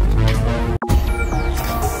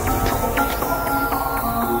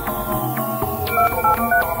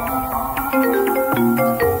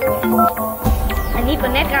 I need a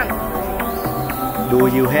net gun. Do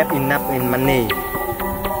you have enough in money?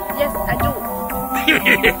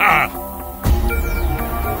 Oke.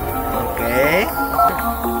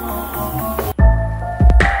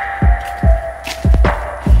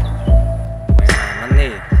 Mana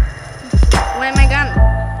nih? Where my gun?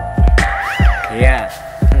 Iya.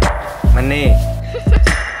 Mana nih?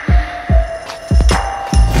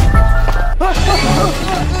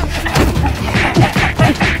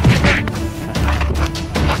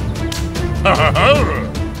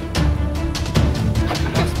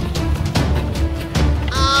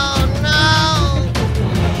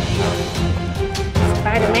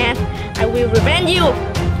 Spider-Man, I will revenge you.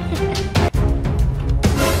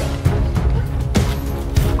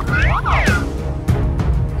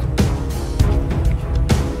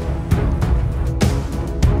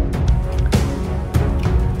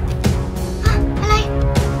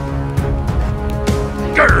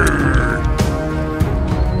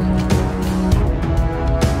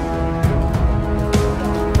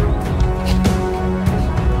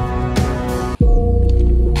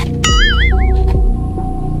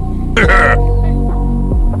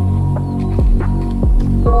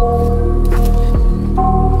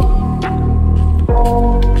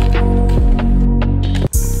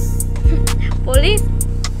 Police?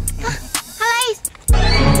 Police!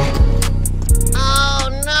 Oh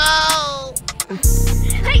no!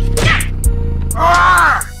 Hey!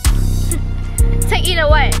 Take it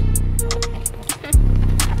away.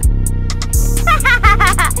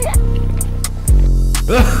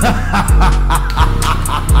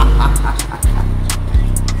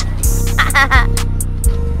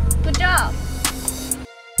 Good job.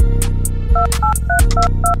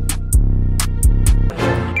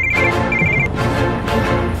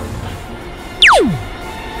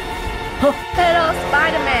 Hello,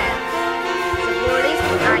 Spider-Man. The bullets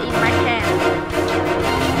are in my hand.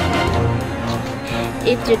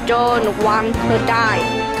 If you don't want to die,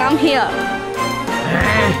 come here.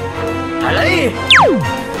 Alay!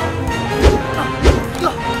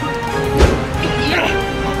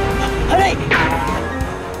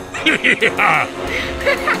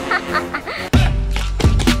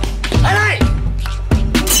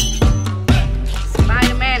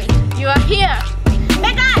 Spider-Man, you are here.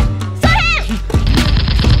 Bad guy, shoot him!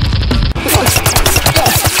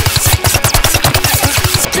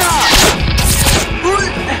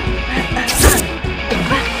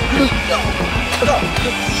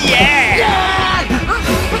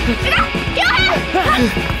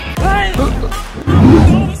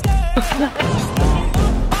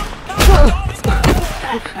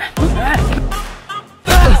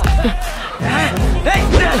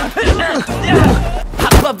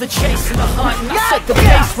 I love the chase and the hunt, and I set the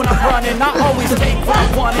pace when I'm running. I always take what I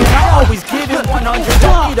want, and I always give it 100.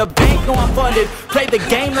 Don't need a bank, no I'm funded. Play the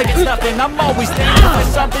game like it's nothing. I'm always thinking for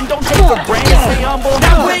something. Don't take for granted, stay humble.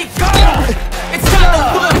 Now wake up! It's time to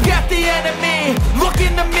look at the enemy. Look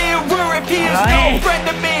in the mirror if he is no friend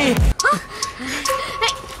to me.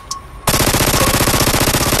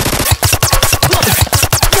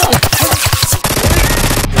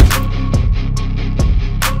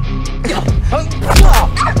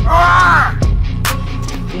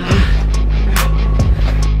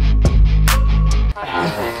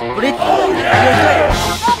 Police,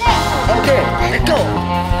 okay, let's go.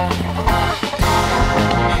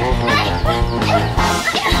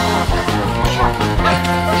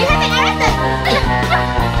 You have been arrested.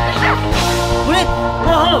 Police,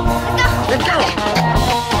 go home. Let's go.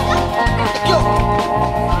 Let's go.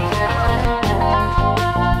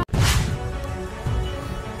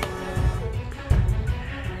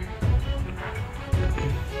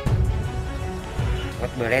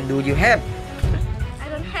 What bullet do you have? I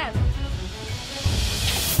don't have.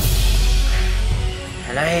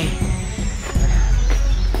 Alay.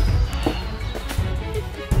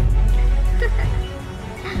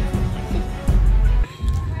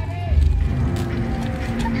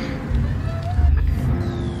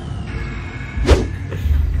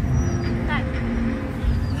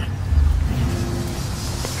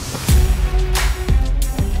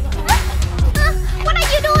 What are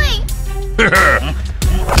you doing?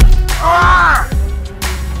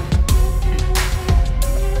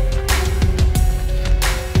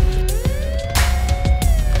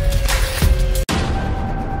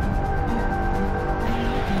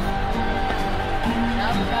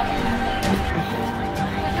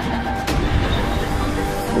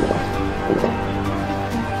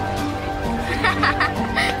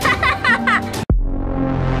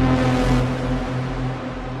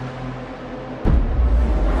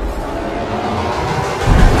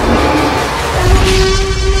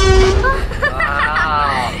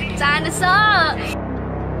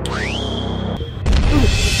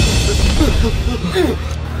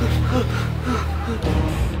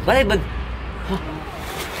 What happened?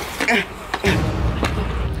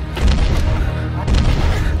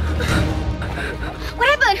 What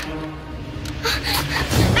happened?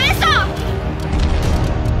 Dinosaur!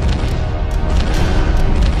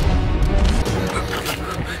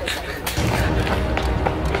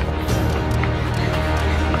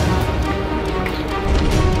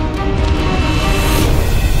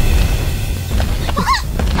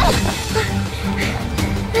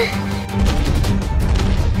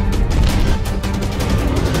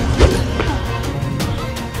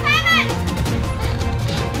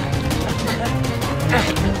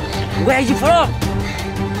 Where are you from?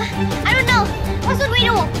 I don't know. What should we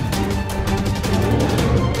do?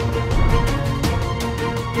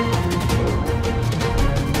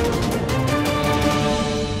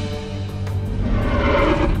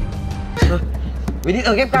 We need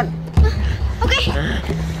a ghép gun. Okay.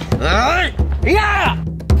 Yeah!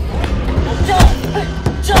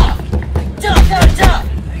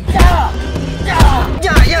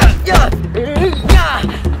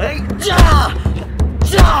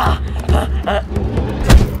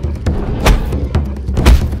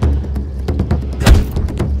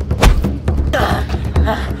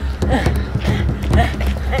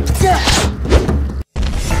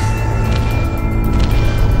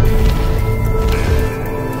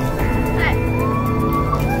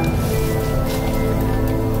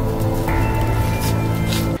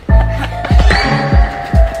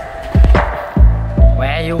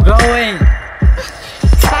 Where are you going?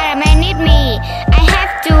 Spider-Man need me. I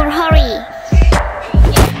have to hurry.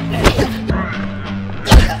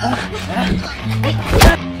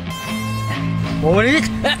 Police!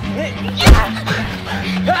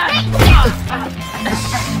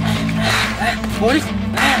 Police! Police!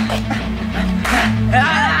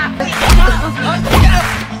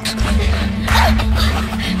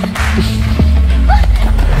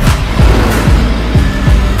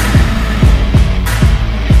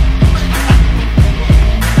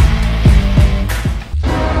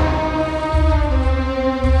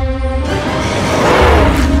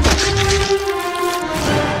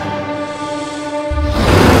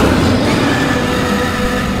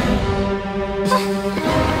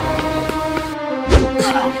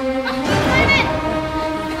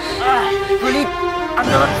 I'm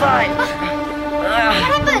not fine. What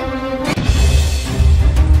happened?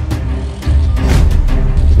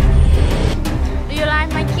 Do you like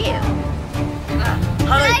my gift?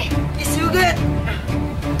 Hurry! It's you good!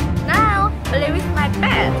 Now, play with my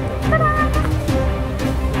pet. Ta-da!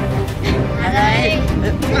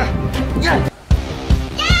 Yeah!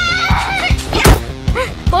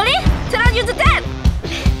 Police, turn on you to death.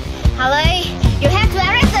 Harley, you have to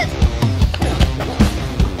arrest it.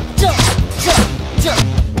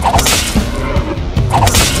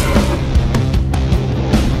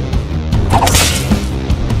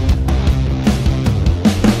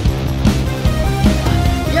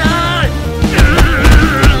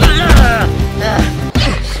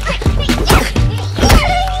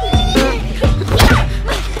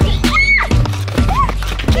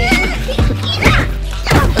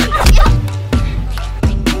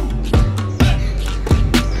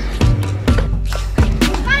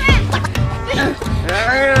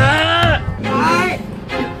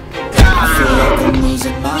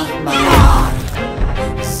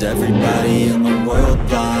 Everybody in the world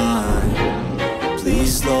blind?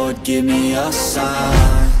 Please, Lord, give me a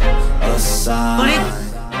sign, a sign.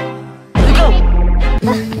 Let's go!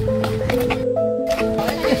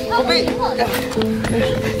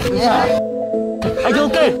 Yeah. Are you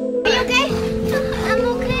okay? Are you okay? I'm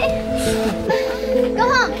okay. Go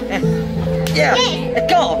home. Yeah. Yay. Let's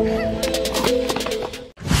go!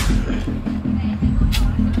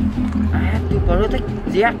 I have to protect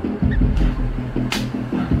Jack.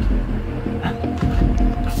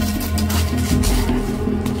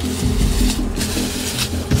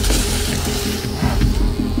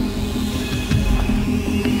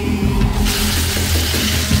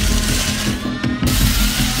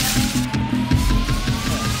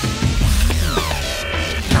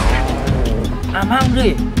 I'm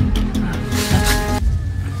hungry.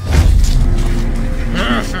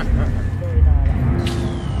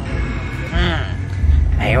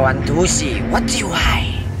 I want to see what you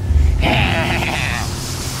hide.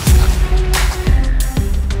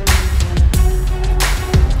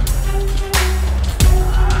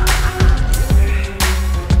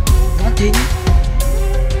 Nothing.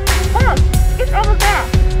 Oh, it's over there.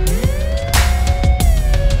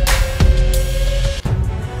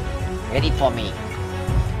 Get it for me.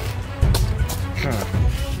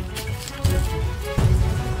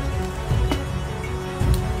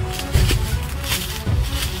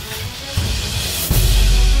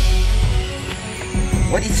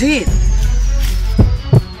 That's it.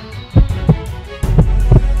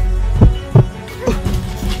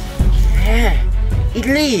 It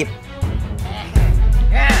leap.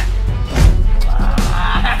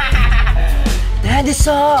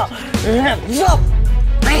 Dinosaur. Look.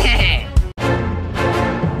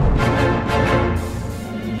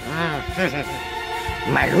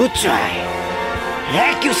 Malucay.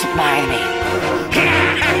 Thank you, Spider-Man.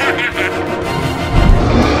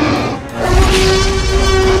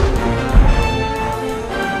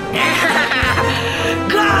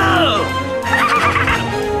 Go!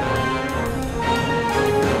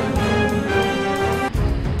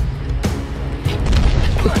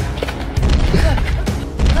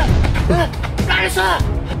 Dinosaur!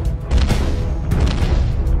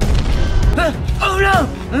 Oh no!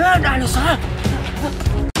 Dinosaur!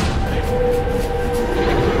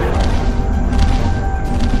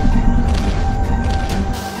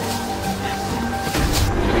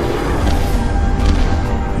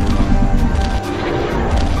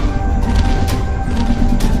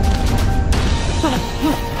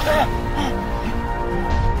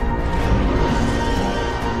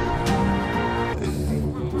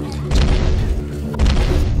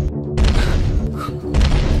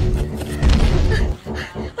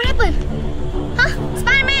 What happened? Huh?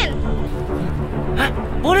 Spider-Man!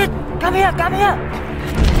 Bullet! Come here! Come here!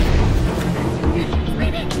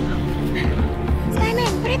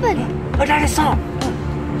 Spider-Man, what happened? A dinosaur!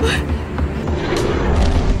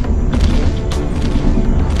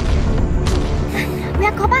 We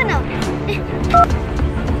are go back now.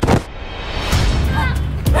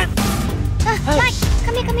 Mike,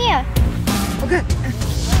 come here. Okay.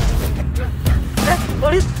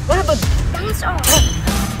 Bullet! What happened? Dinosaur.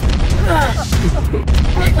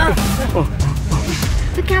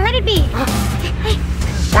 We can't let it be. Hey,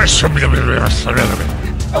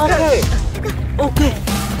 Okay. Okay.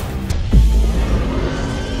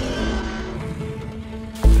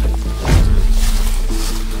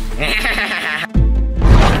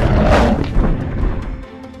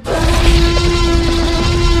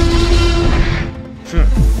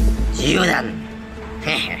 See you then.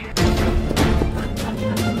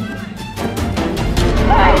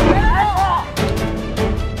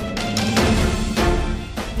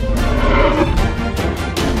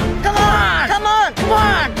 Come on! Come on! Come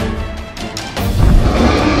on!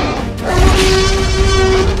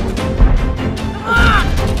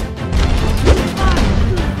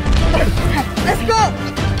 Let's go!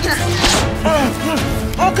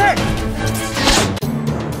 Okay!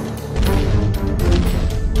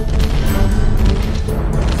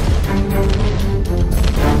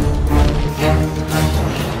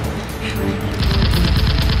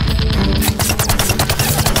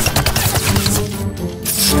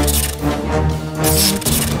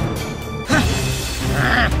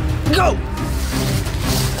 Go!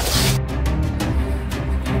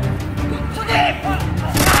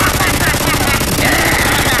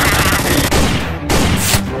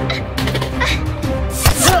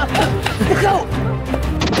 Go!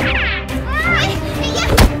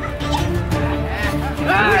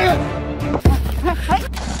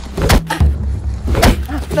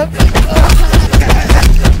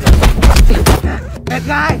 That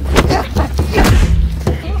guy!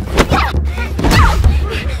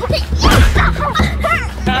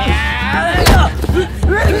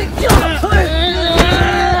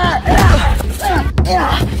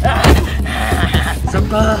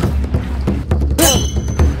 Super!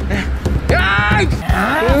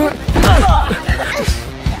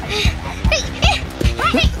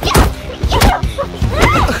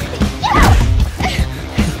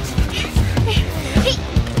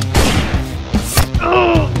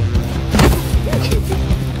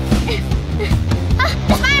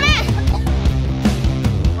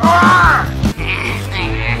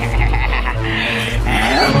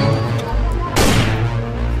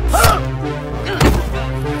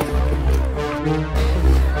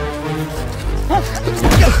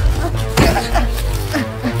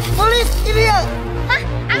 Police, in here! Huh?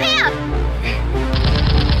 I'm here.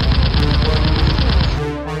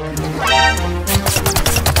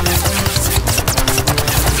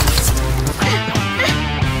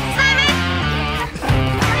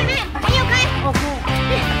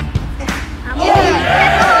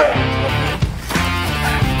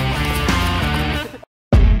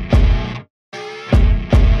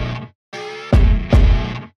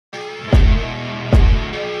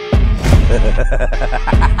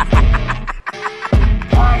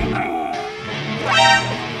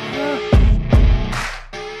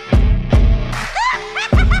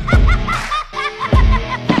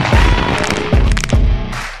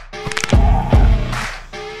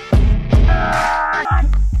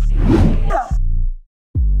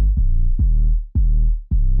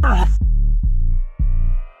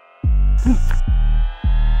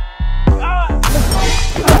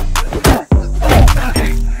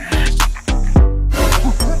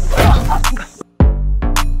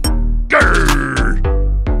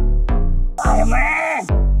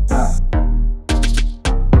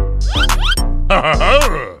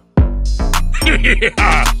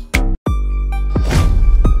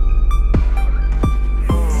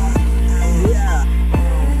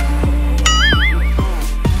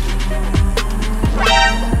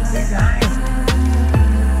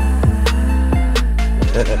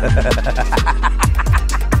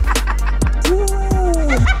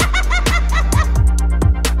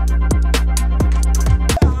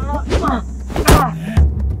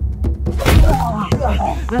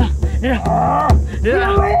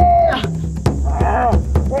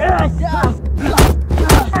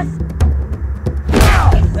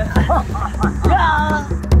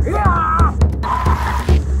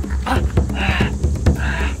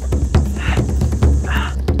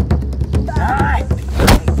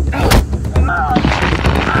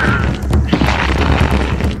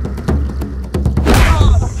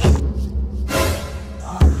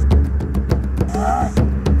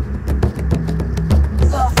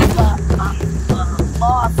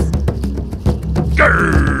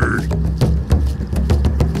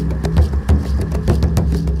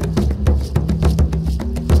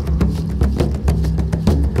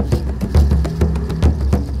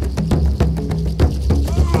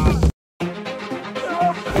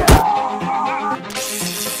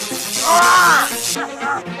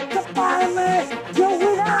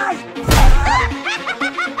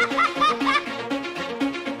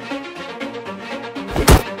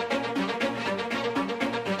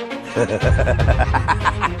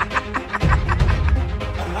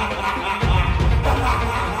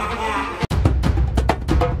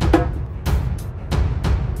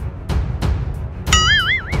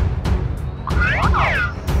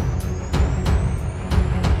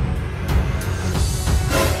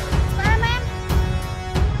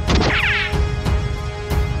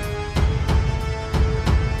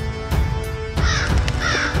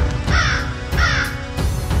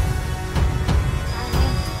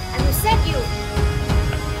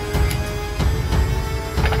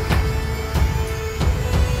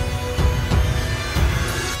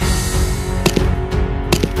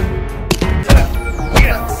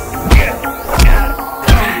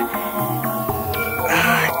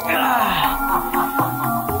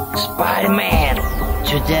 Spider-Man,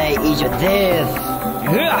 today is your death.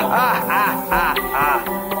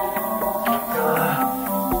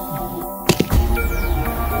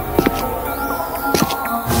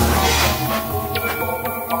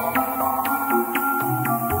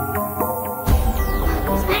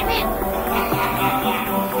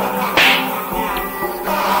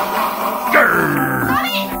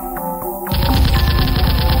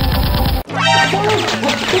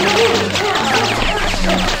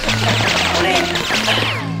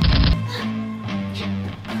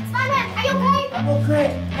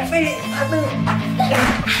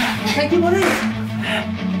 Thank you, buddy. You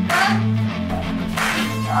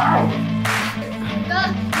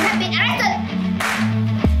have been arrested.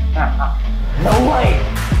 No way.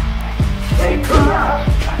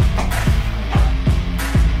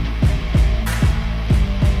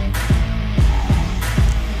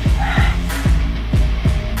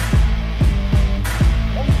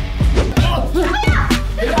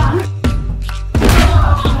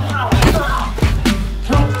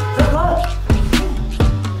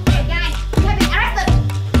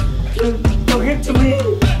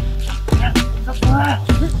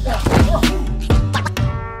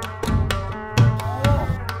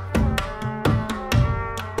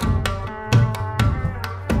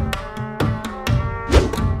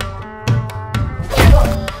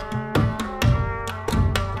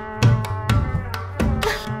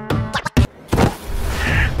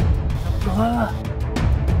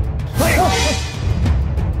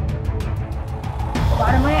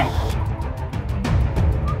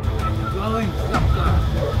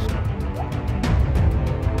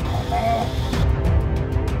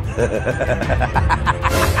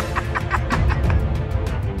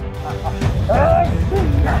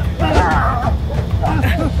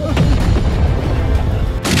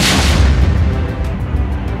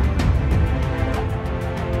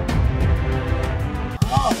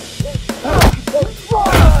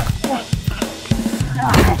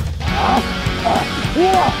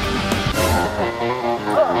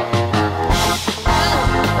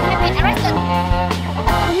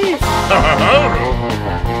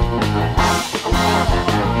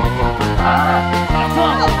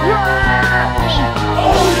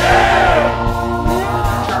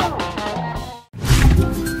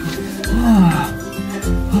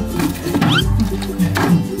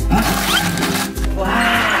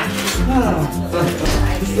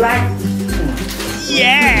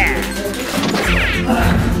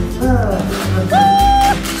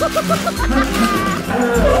 So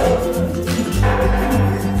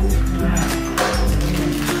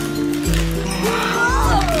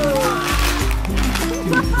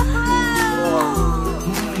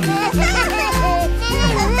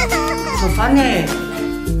funny.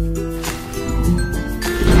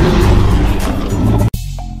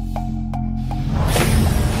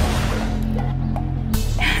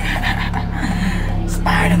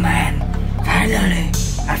 Spider-Man, finally,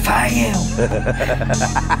 I find you.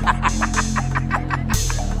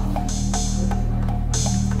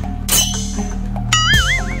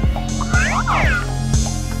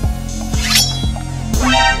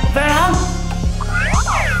 Venom?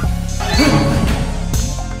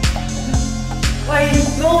 Where are you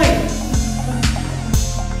going?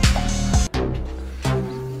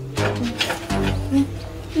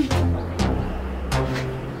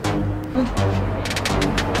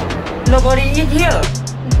 Nobody in here.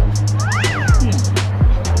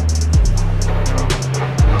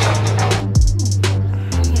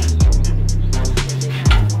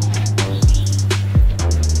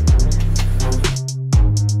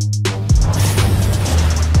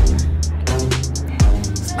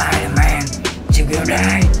 Spider-Man, you will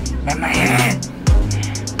die by my hand.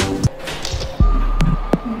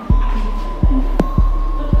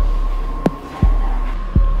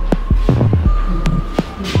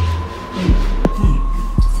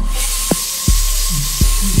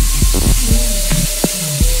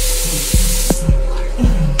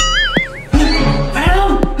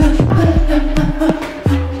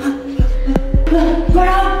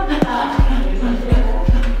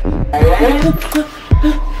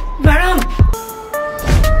 Venom!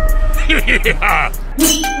 Yeah.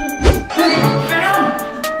 Venom!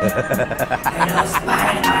 Hello,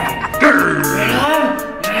 Spider-Man! Venom!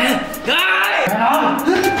 Die!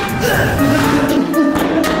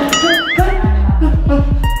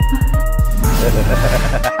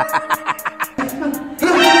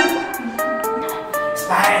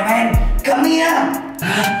 Spider-Man, come here!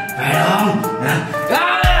 Venom!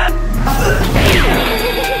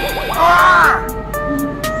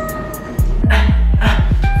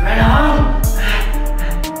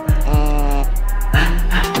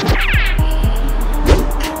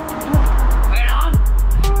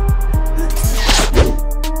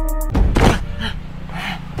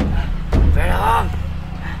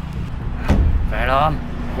 Venom,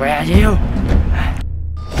 where are you?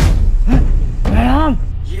 Venom,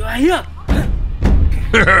 you are here.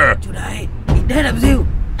 Today, it dead of you.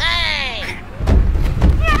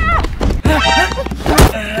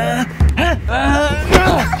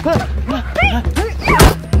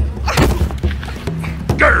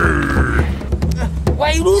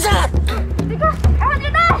 Why you do that? Because I want to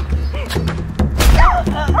die.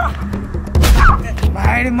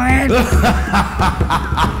 Spider-Man.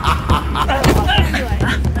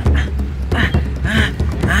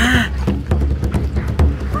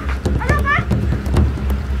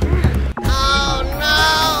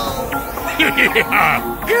 Yeah.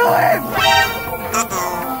 Kill him!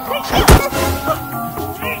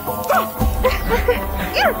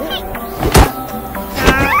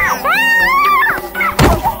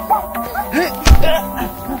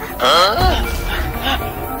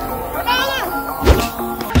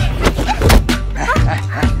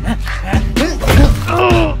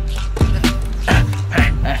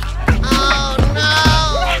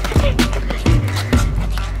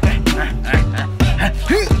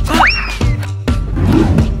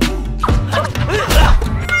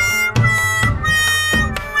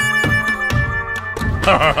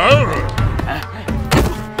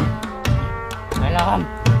 Venom!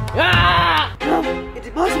 Ah! It's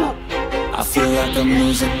impossible! I feel like I'm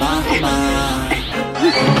losing my mind.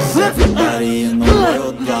 Is everybody in the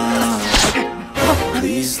world blind?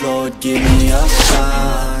 Please, Lord, give me a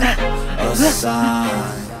sign, a sign.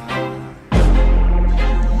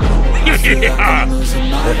 I feel like I'm losing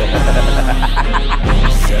my mind.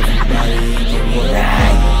 Is everybody in the world blind?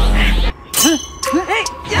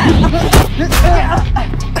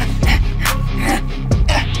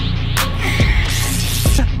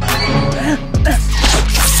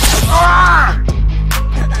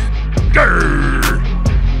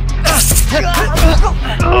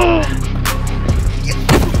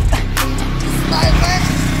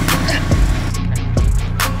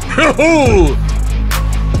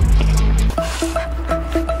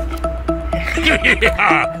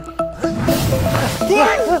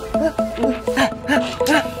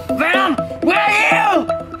 Venom, where are you?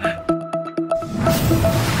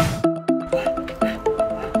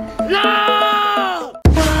 No!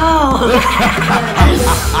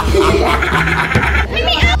 Let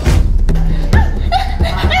me out!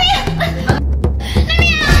 Let me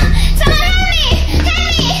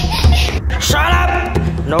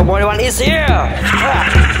is here.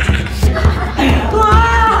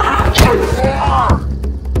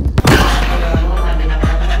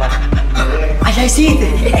 I see it.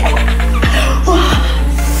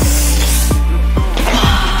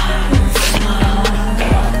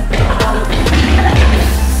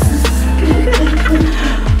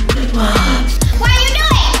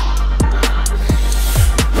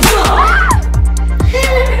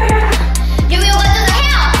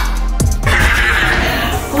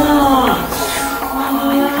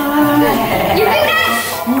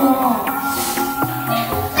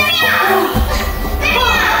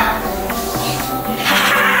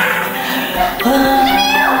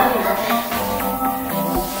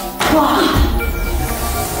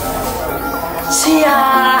 See ya.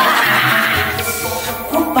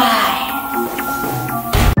 Goodbye.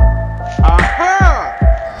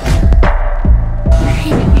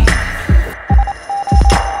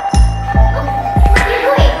 What are you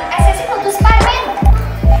doing? Accessible to Spider-Man.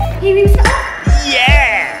 He will stop.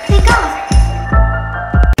 Yeah. Here goes.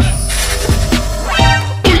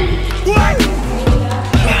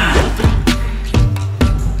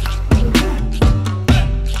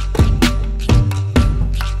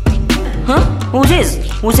 Huh? Who's this?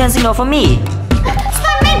 Who's sending off for me?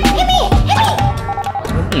 Spider-Man, hit me! Hit me!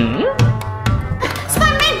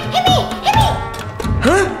 Spider-Man, hit me! Hit me!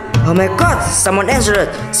 Huh? Oh my god, someone answered.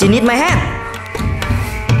 She need my hand.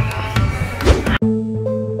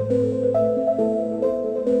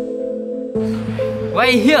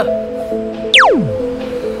 Why here?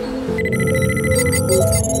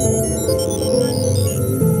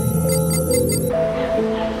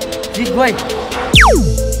 This way.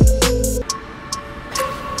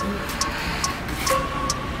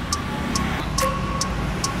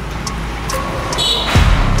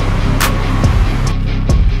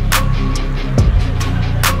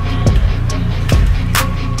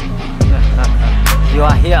 You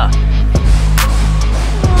are here.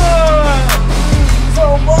 So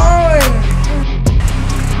boring.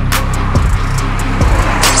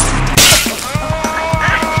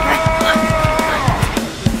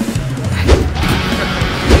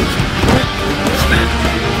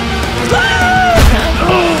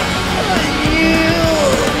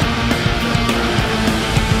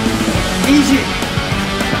 Easy.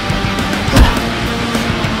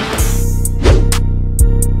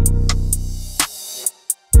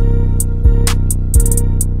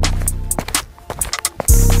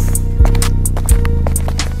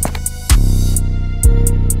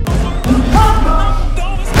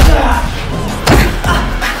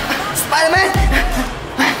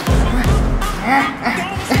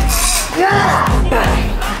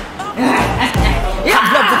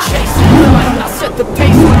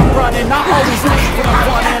 I always think when I'm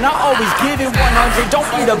running, I always give it 100. Don't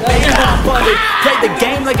be the bait, I'm funded. Play the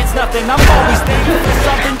game like it's nothing. I'm always thinking for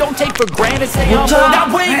something. Don't take for granted. Stay humble.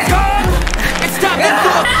 Now wake up. It's time to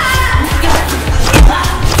look.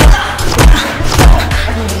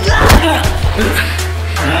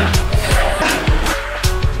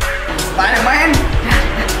 Spider-Man,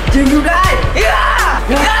 dừngอยู่ได้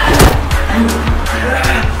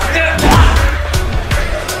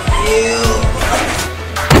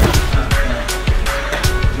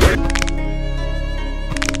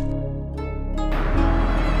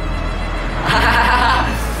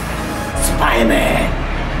Spider-Man,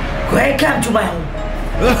 welcome to my home.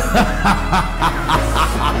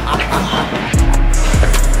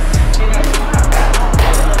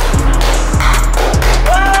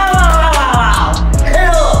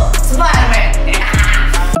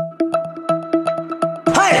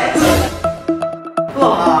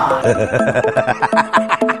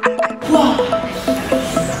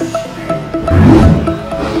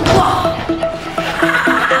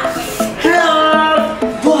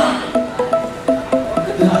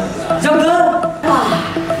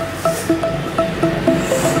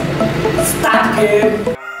 Stop him!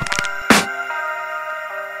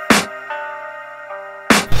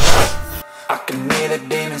 I can hear the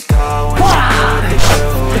demons call when I do what they do.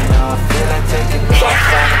 And now I feel like taking off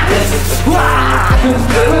on a visit to you.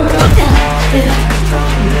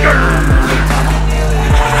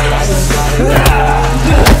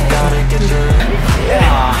 Gotta get through.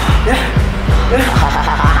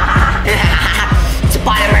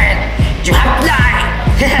 Spider-Man, you have died!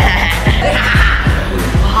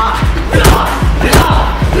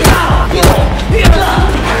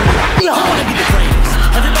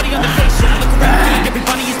 Everybody on the face, shit, look around.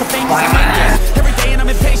 Everybody is the famous. Every day and I'm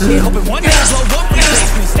impatient, hoping one day I'll blow up and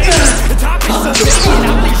face me. The top is so big, and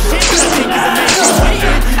how many shit I think is amazing.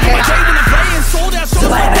 Waiting, my day when I'm playing, sold out shows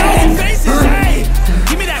with 1,000 faces. Hey,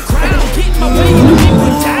 give me that crown, get in my way, and I'm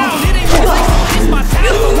put down. It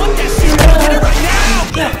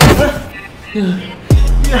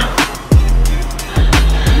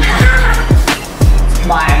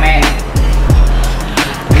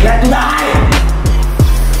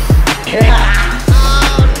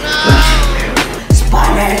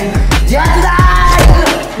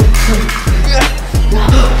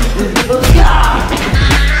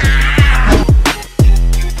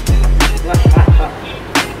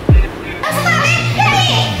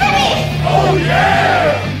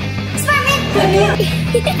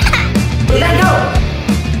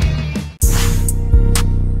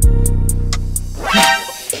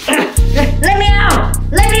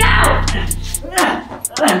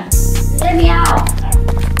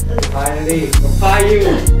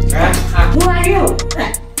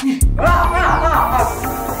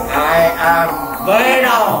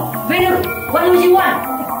Venom! Venom, what do you want?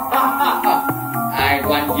 I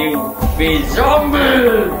want you to be zombie!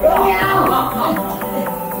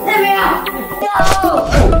 Let me out!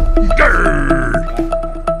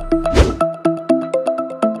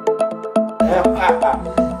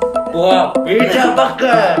 Wow, pizza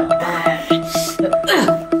burger!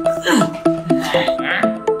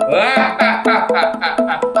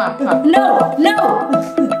 No, no!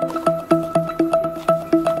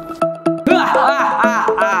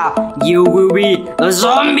 You will be a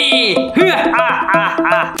zombie!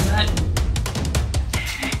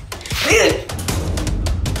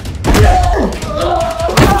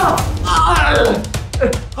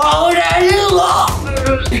 How dare you!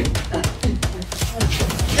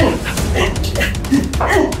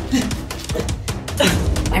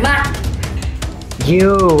 My man!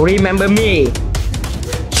 You remember me?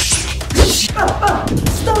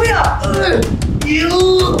 Stop here! You!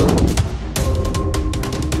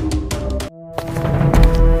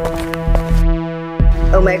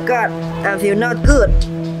 Oh my god, I feel not good.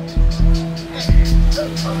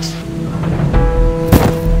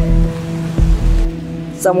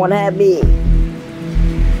 Someone help me.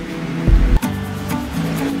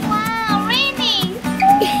 Wow, raining.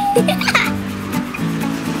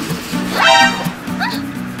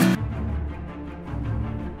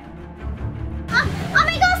 Oh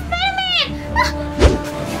my god, Spider-Man!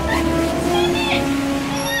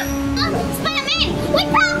 Spider-Man!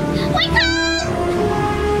 Wake up! Wake up!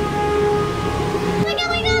 Wake up,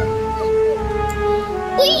 wake up!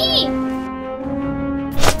 Wee!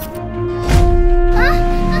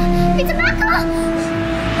 It's a Marco!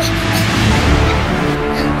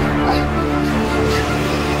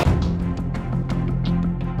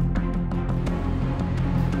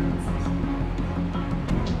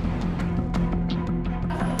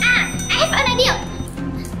 I have an idea!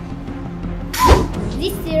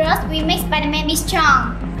 This syrup will make Spider-Man be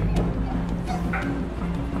strong.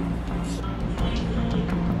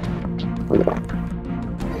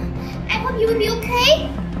 I hope you will be okay.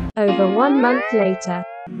 Over 1 month later.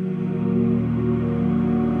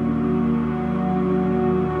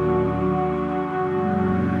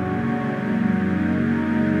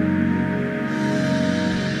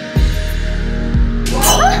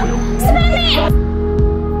 Spider-Man!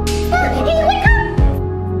 Hey, wake up!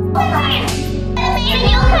 Spider-Man, are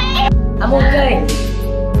you okay? I'm okay.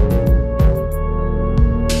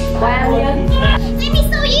 Why are you? Let me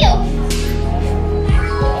show you.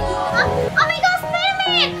 Oh my god,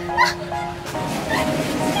 Spider-Man!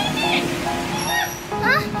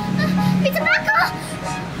 Spider-Man! It's a Marco!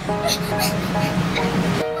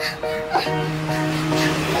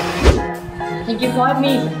 Thank you for helping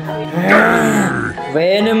me.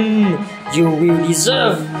 Venom, you will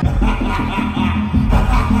deserve.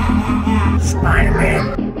 Spider-Man,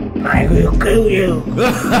 I will kill you.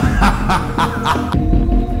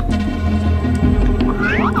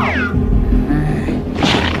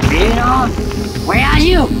 Venom, where are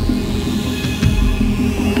you?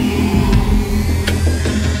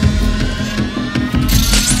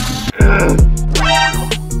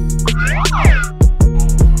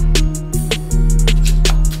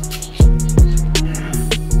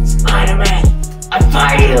 Spider-Man, I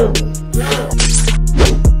fight you!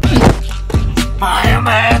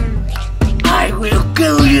 Spider-Man, I will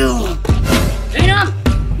kill you! Venom!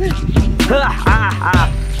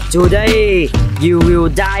 Today, you will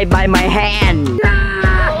die by my hand.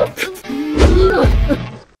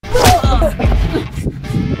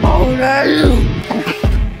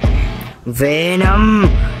 Venom,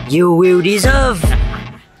 you will deserve.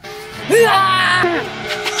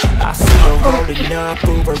 I see her rolling up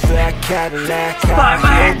over black Cadillac,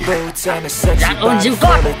 high heel boots and a sexy body full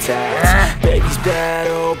of tats. Baby's bad,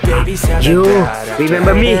 oh baby's hella You bad.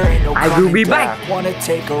 remember me? I will be back. Wanna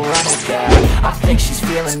take a run at that? I think she's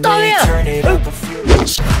feeling me. Turn it up a few.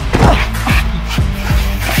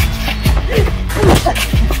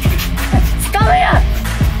 Stop here!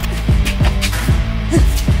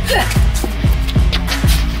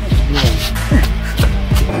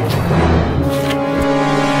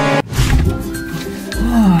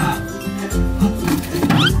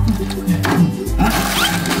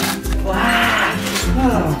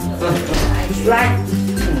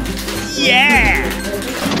 Yeah!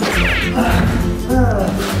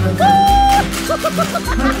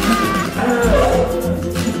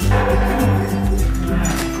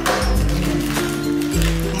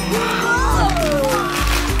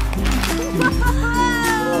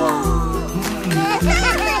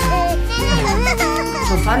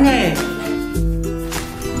 So funny.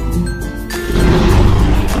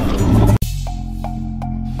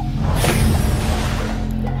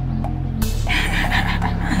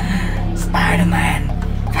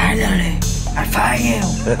 nhiều.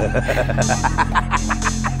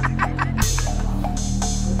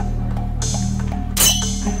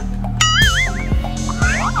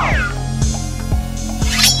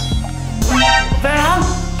 Về không?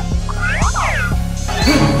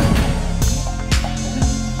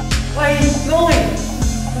 Quay rồi.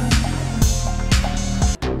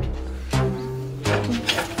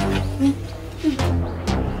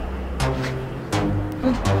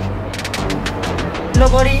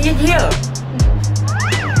 Nobody in here.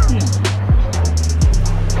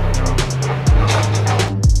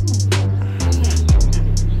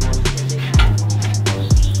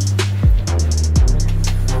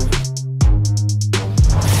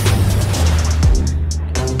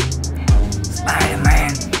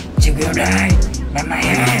 Spider-Man, you will die by my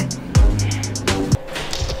hand.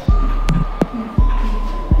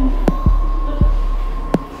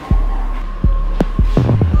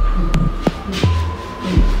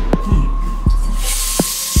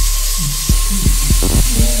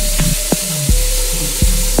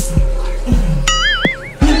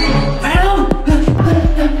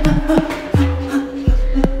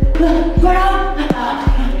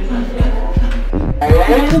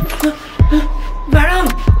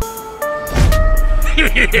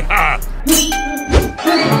 Venom!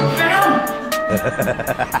 Venom!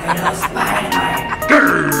 Hello, Spider-Man!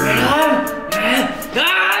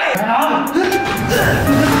 Venom!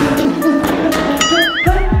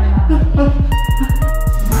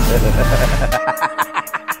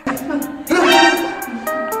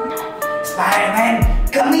 Spider-Man,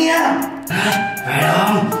 come here!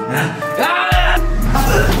 Venom!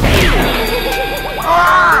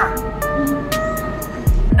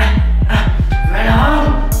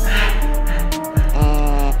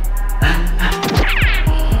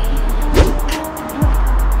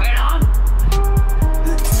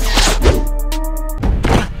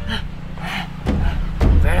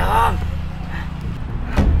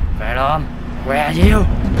 Venom, where are you?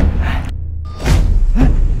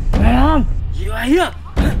 Venom, you are here.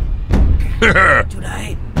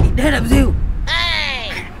 Today, it's dead of you.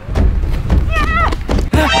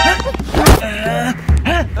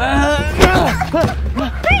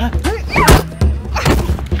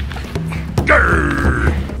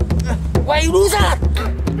 Why you do that?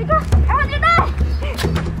 Because I want to die.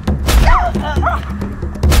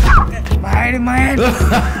 Spider-Man!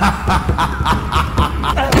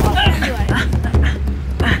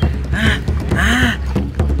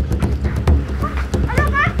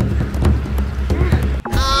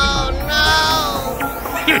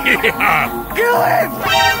 Kill him!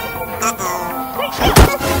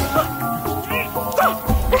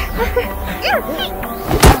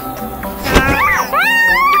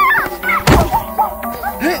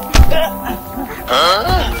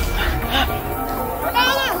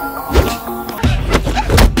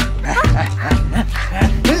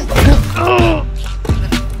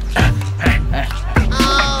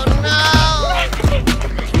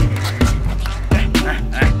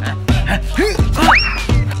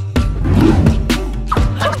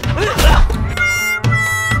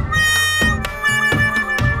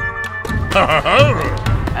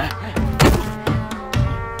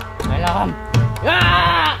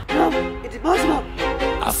 It's impossible!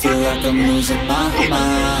 I feel like I'm losing my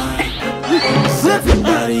mind. Is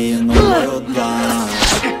everybody in the world blind?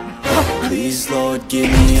 Please, Lord, give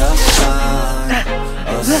me a sign,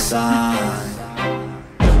 a sign.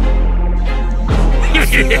 I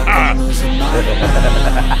feel like I'm losing my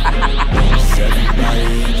mind. Is everybody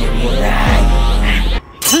in the world blind?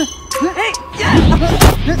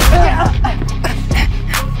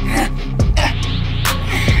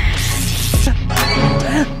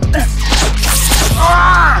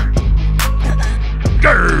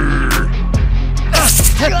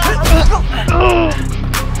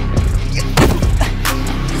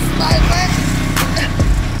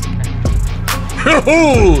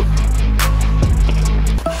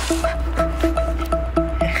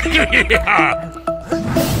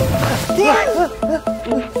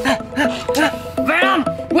 Venom,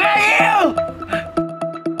 where are you?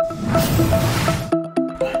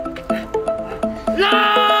 No!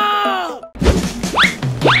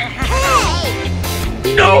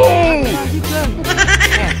 No!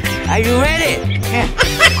 Are you ready? Yeah.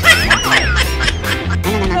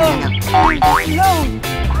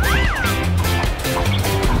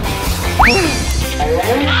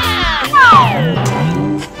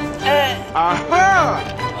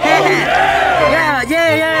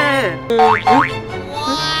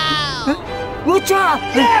 Wow! Good job!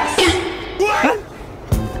 Yes!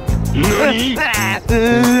 Nani?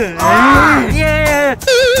 Yeah!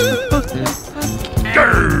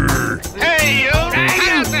 Hey, you!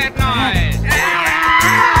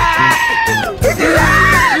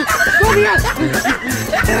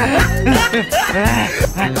 Hey,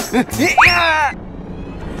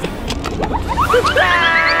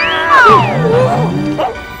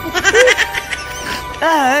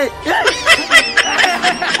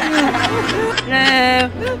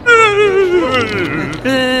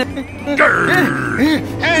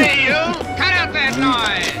 you! Cut out that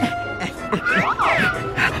noise!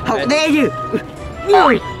 How dare you!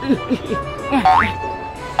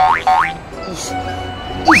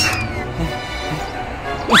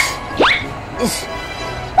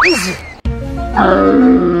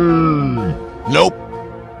 Nope.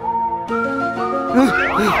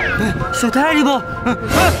 So terrible!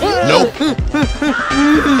 Nope.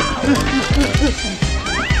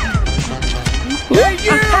 Hey,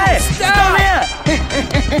 you! Stop here!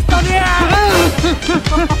 Stop here!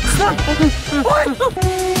 Stop! What?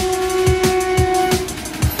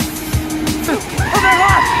 Oh my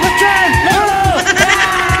God! What can?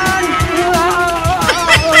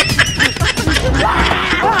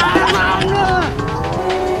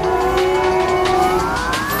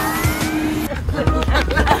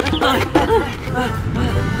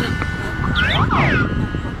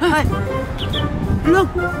 Look!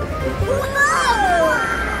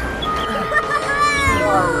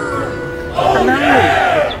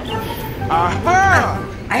 Aha!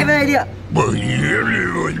 I have an idea.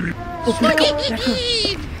 Eat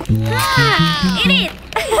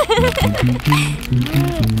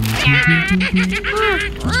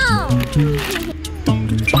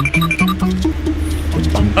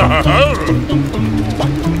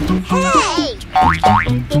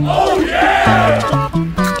Oh yeah!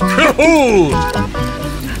 Cool!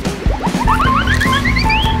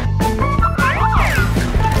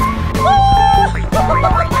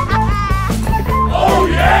 Oh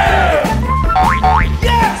yeah!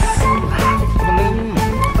 Yes!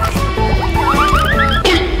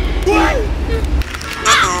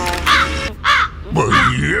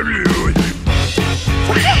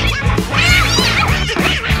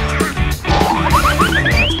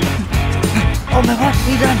 Oh my God,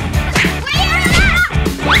 he done.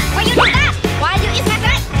 Why you do that? Why you eat like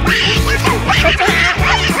that?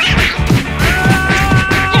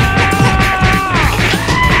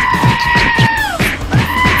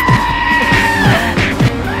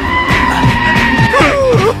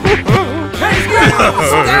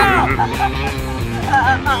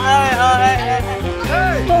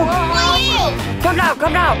 Come down,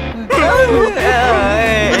 come down.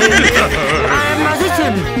 I'm a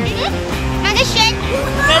magician. Magician,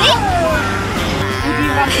 ready? Would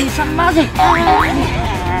you like to see some magic?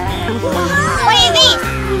 What is this?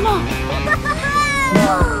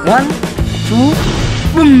 1, 2,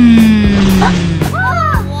 boom!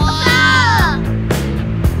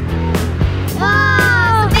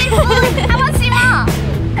 Wow! Beautiful! I want to see more!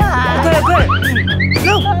 Okay, okay.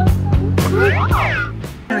 Look!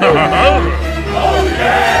 Oh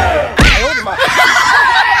yeah!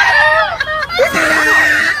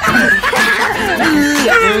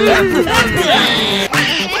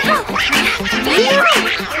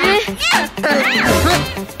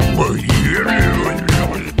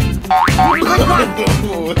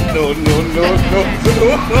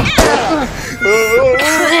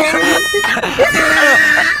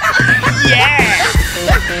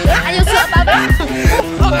 Are you sure, Baba?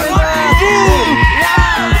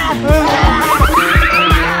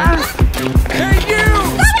 Hey, you!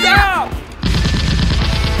 Stop!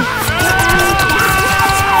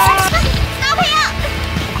 Stop here!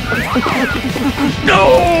 No!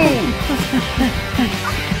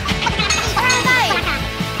 Where are they?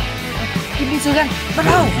 Give me sugar. Bắt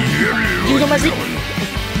đầu. Gì cho magic?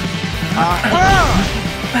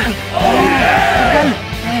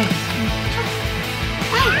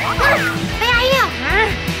 They are here!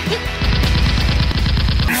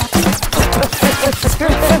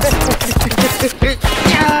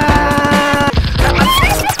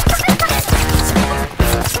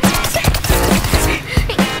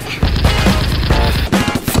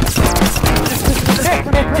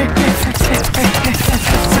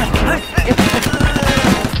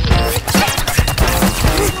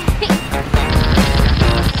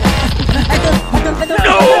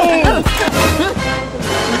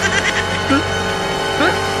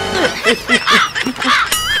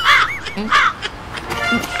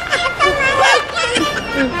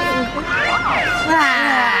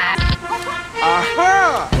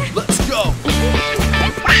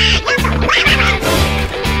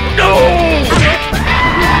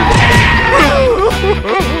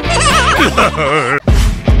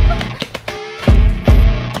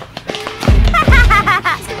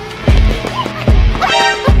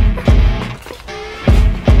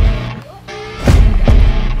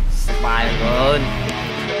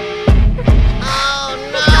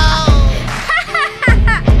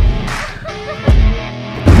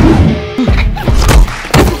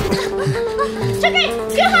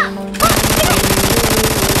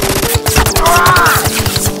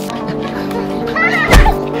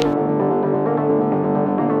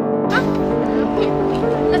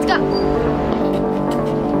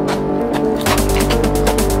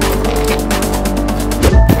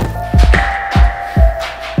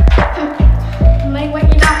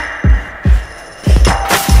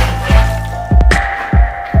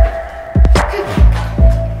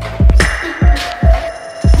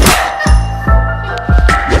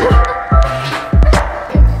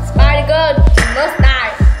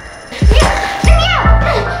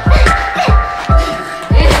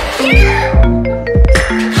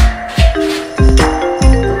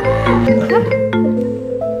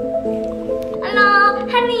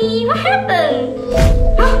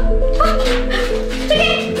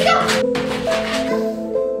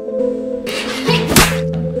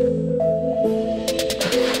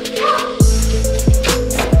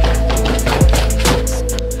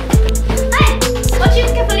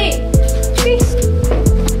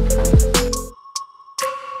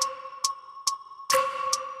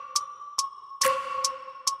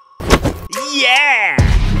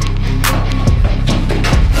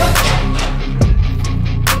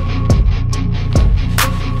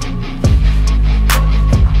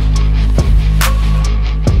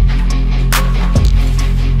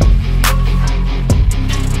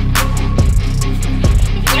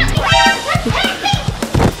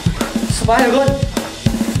 Spider-Man.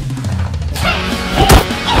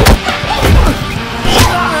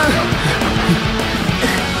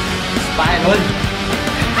 Spider-Man.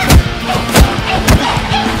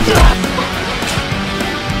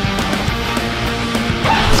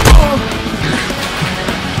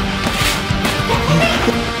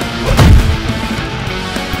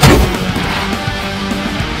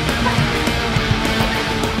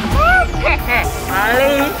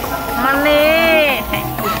 Ali, money.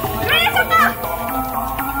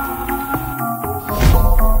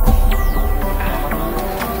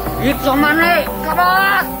 It's your money. Come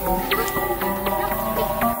on.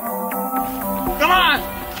 Come on.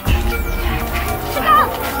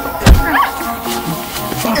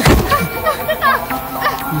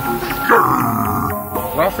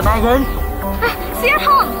 Where's the bag? See you at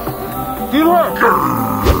home. Here.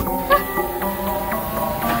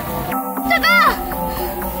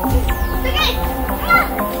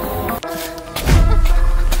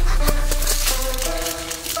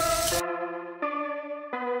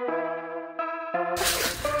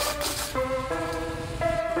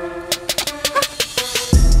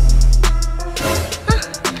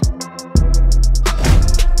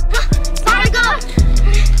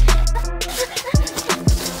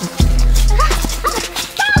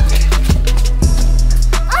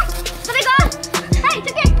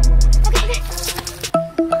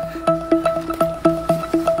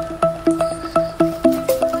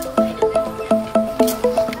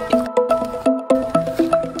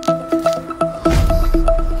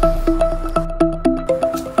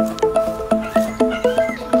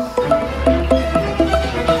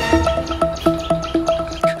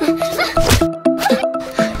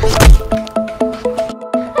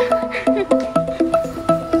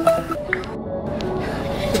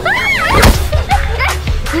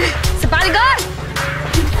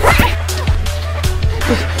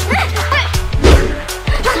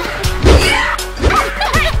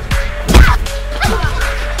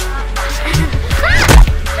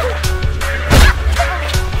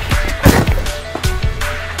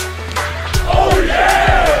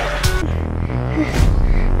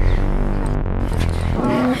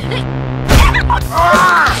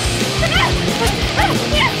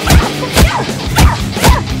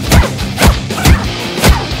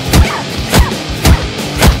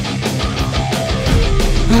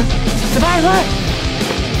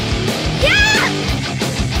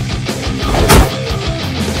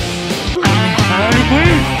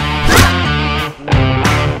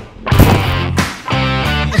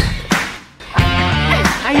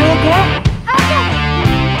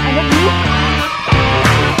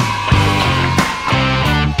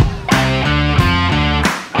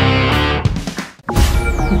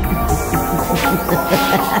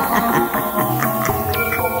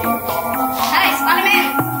 Hey, Spider-Man!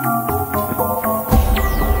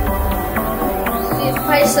 Be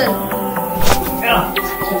patient.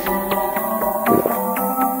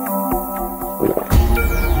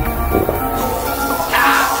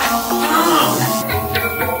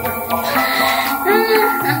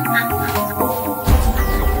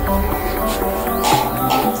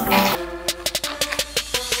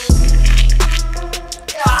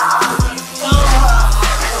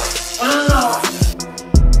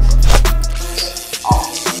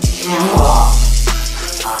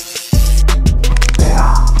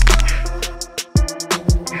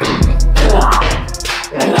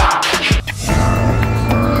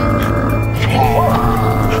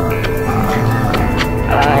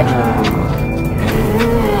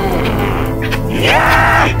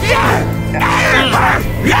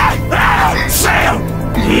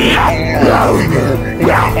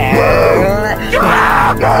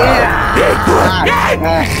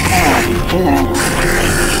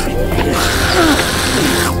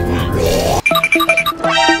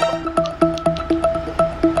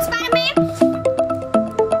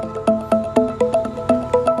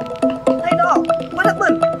 Hey dog, what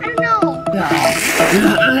happened? I don't know.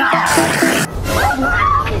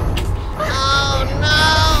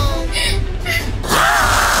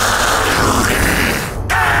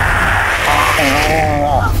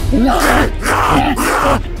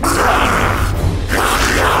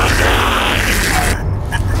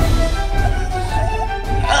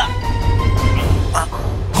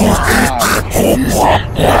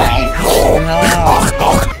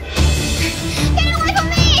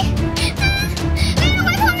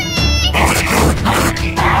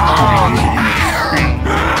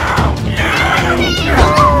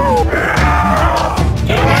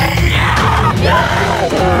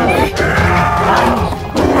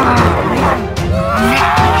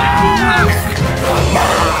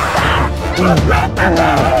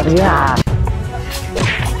 Yeah.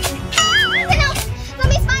 Help! Let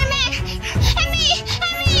me, Spider-Man! Help me!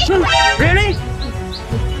 Help me! Really?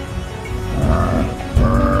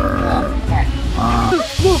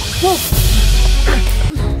 Move!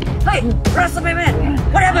 Hey, run, Spider-Man!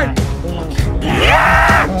 What happened?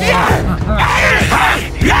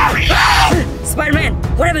 Spider-Man,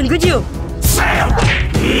 what happened? Could you?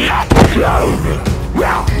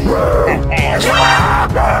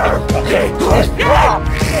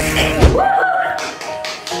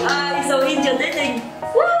 It's so entertaining.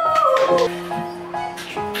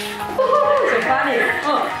 So funny.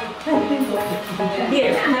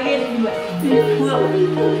 Here, again.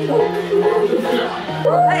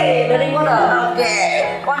 Hey, running water.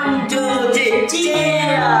 Okay. 1, 2, 3,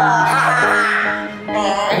 cheer.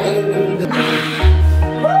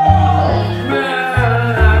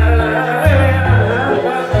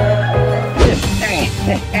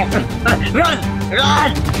 Run!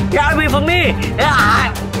 Run away from me!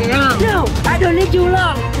 No, I don't need you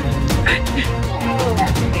long.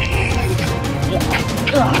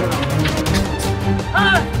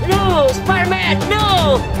 No, Spider-Man,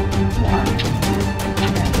 no!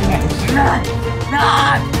 Run!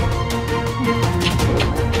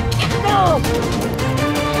 No!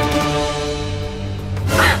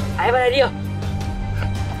 I have an idea.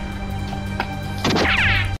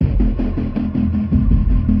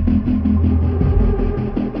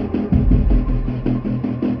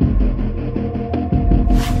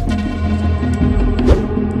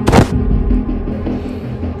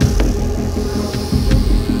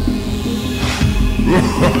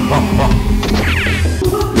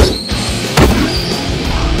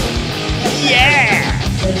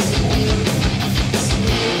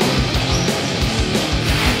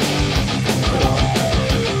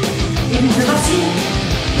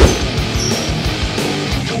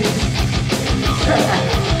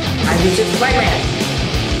 I'm using Spider-Man.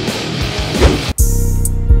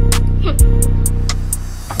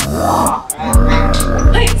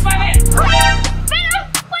 Hey, Spider-Man! Venom!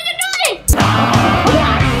 What are you doing?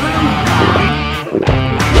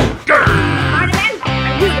 Spider-Man, I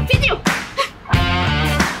will defeat you!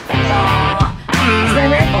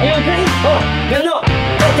 Spider-Man, are you okay? Oh, no.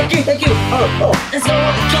 Oh, thank you. Oh, let's go.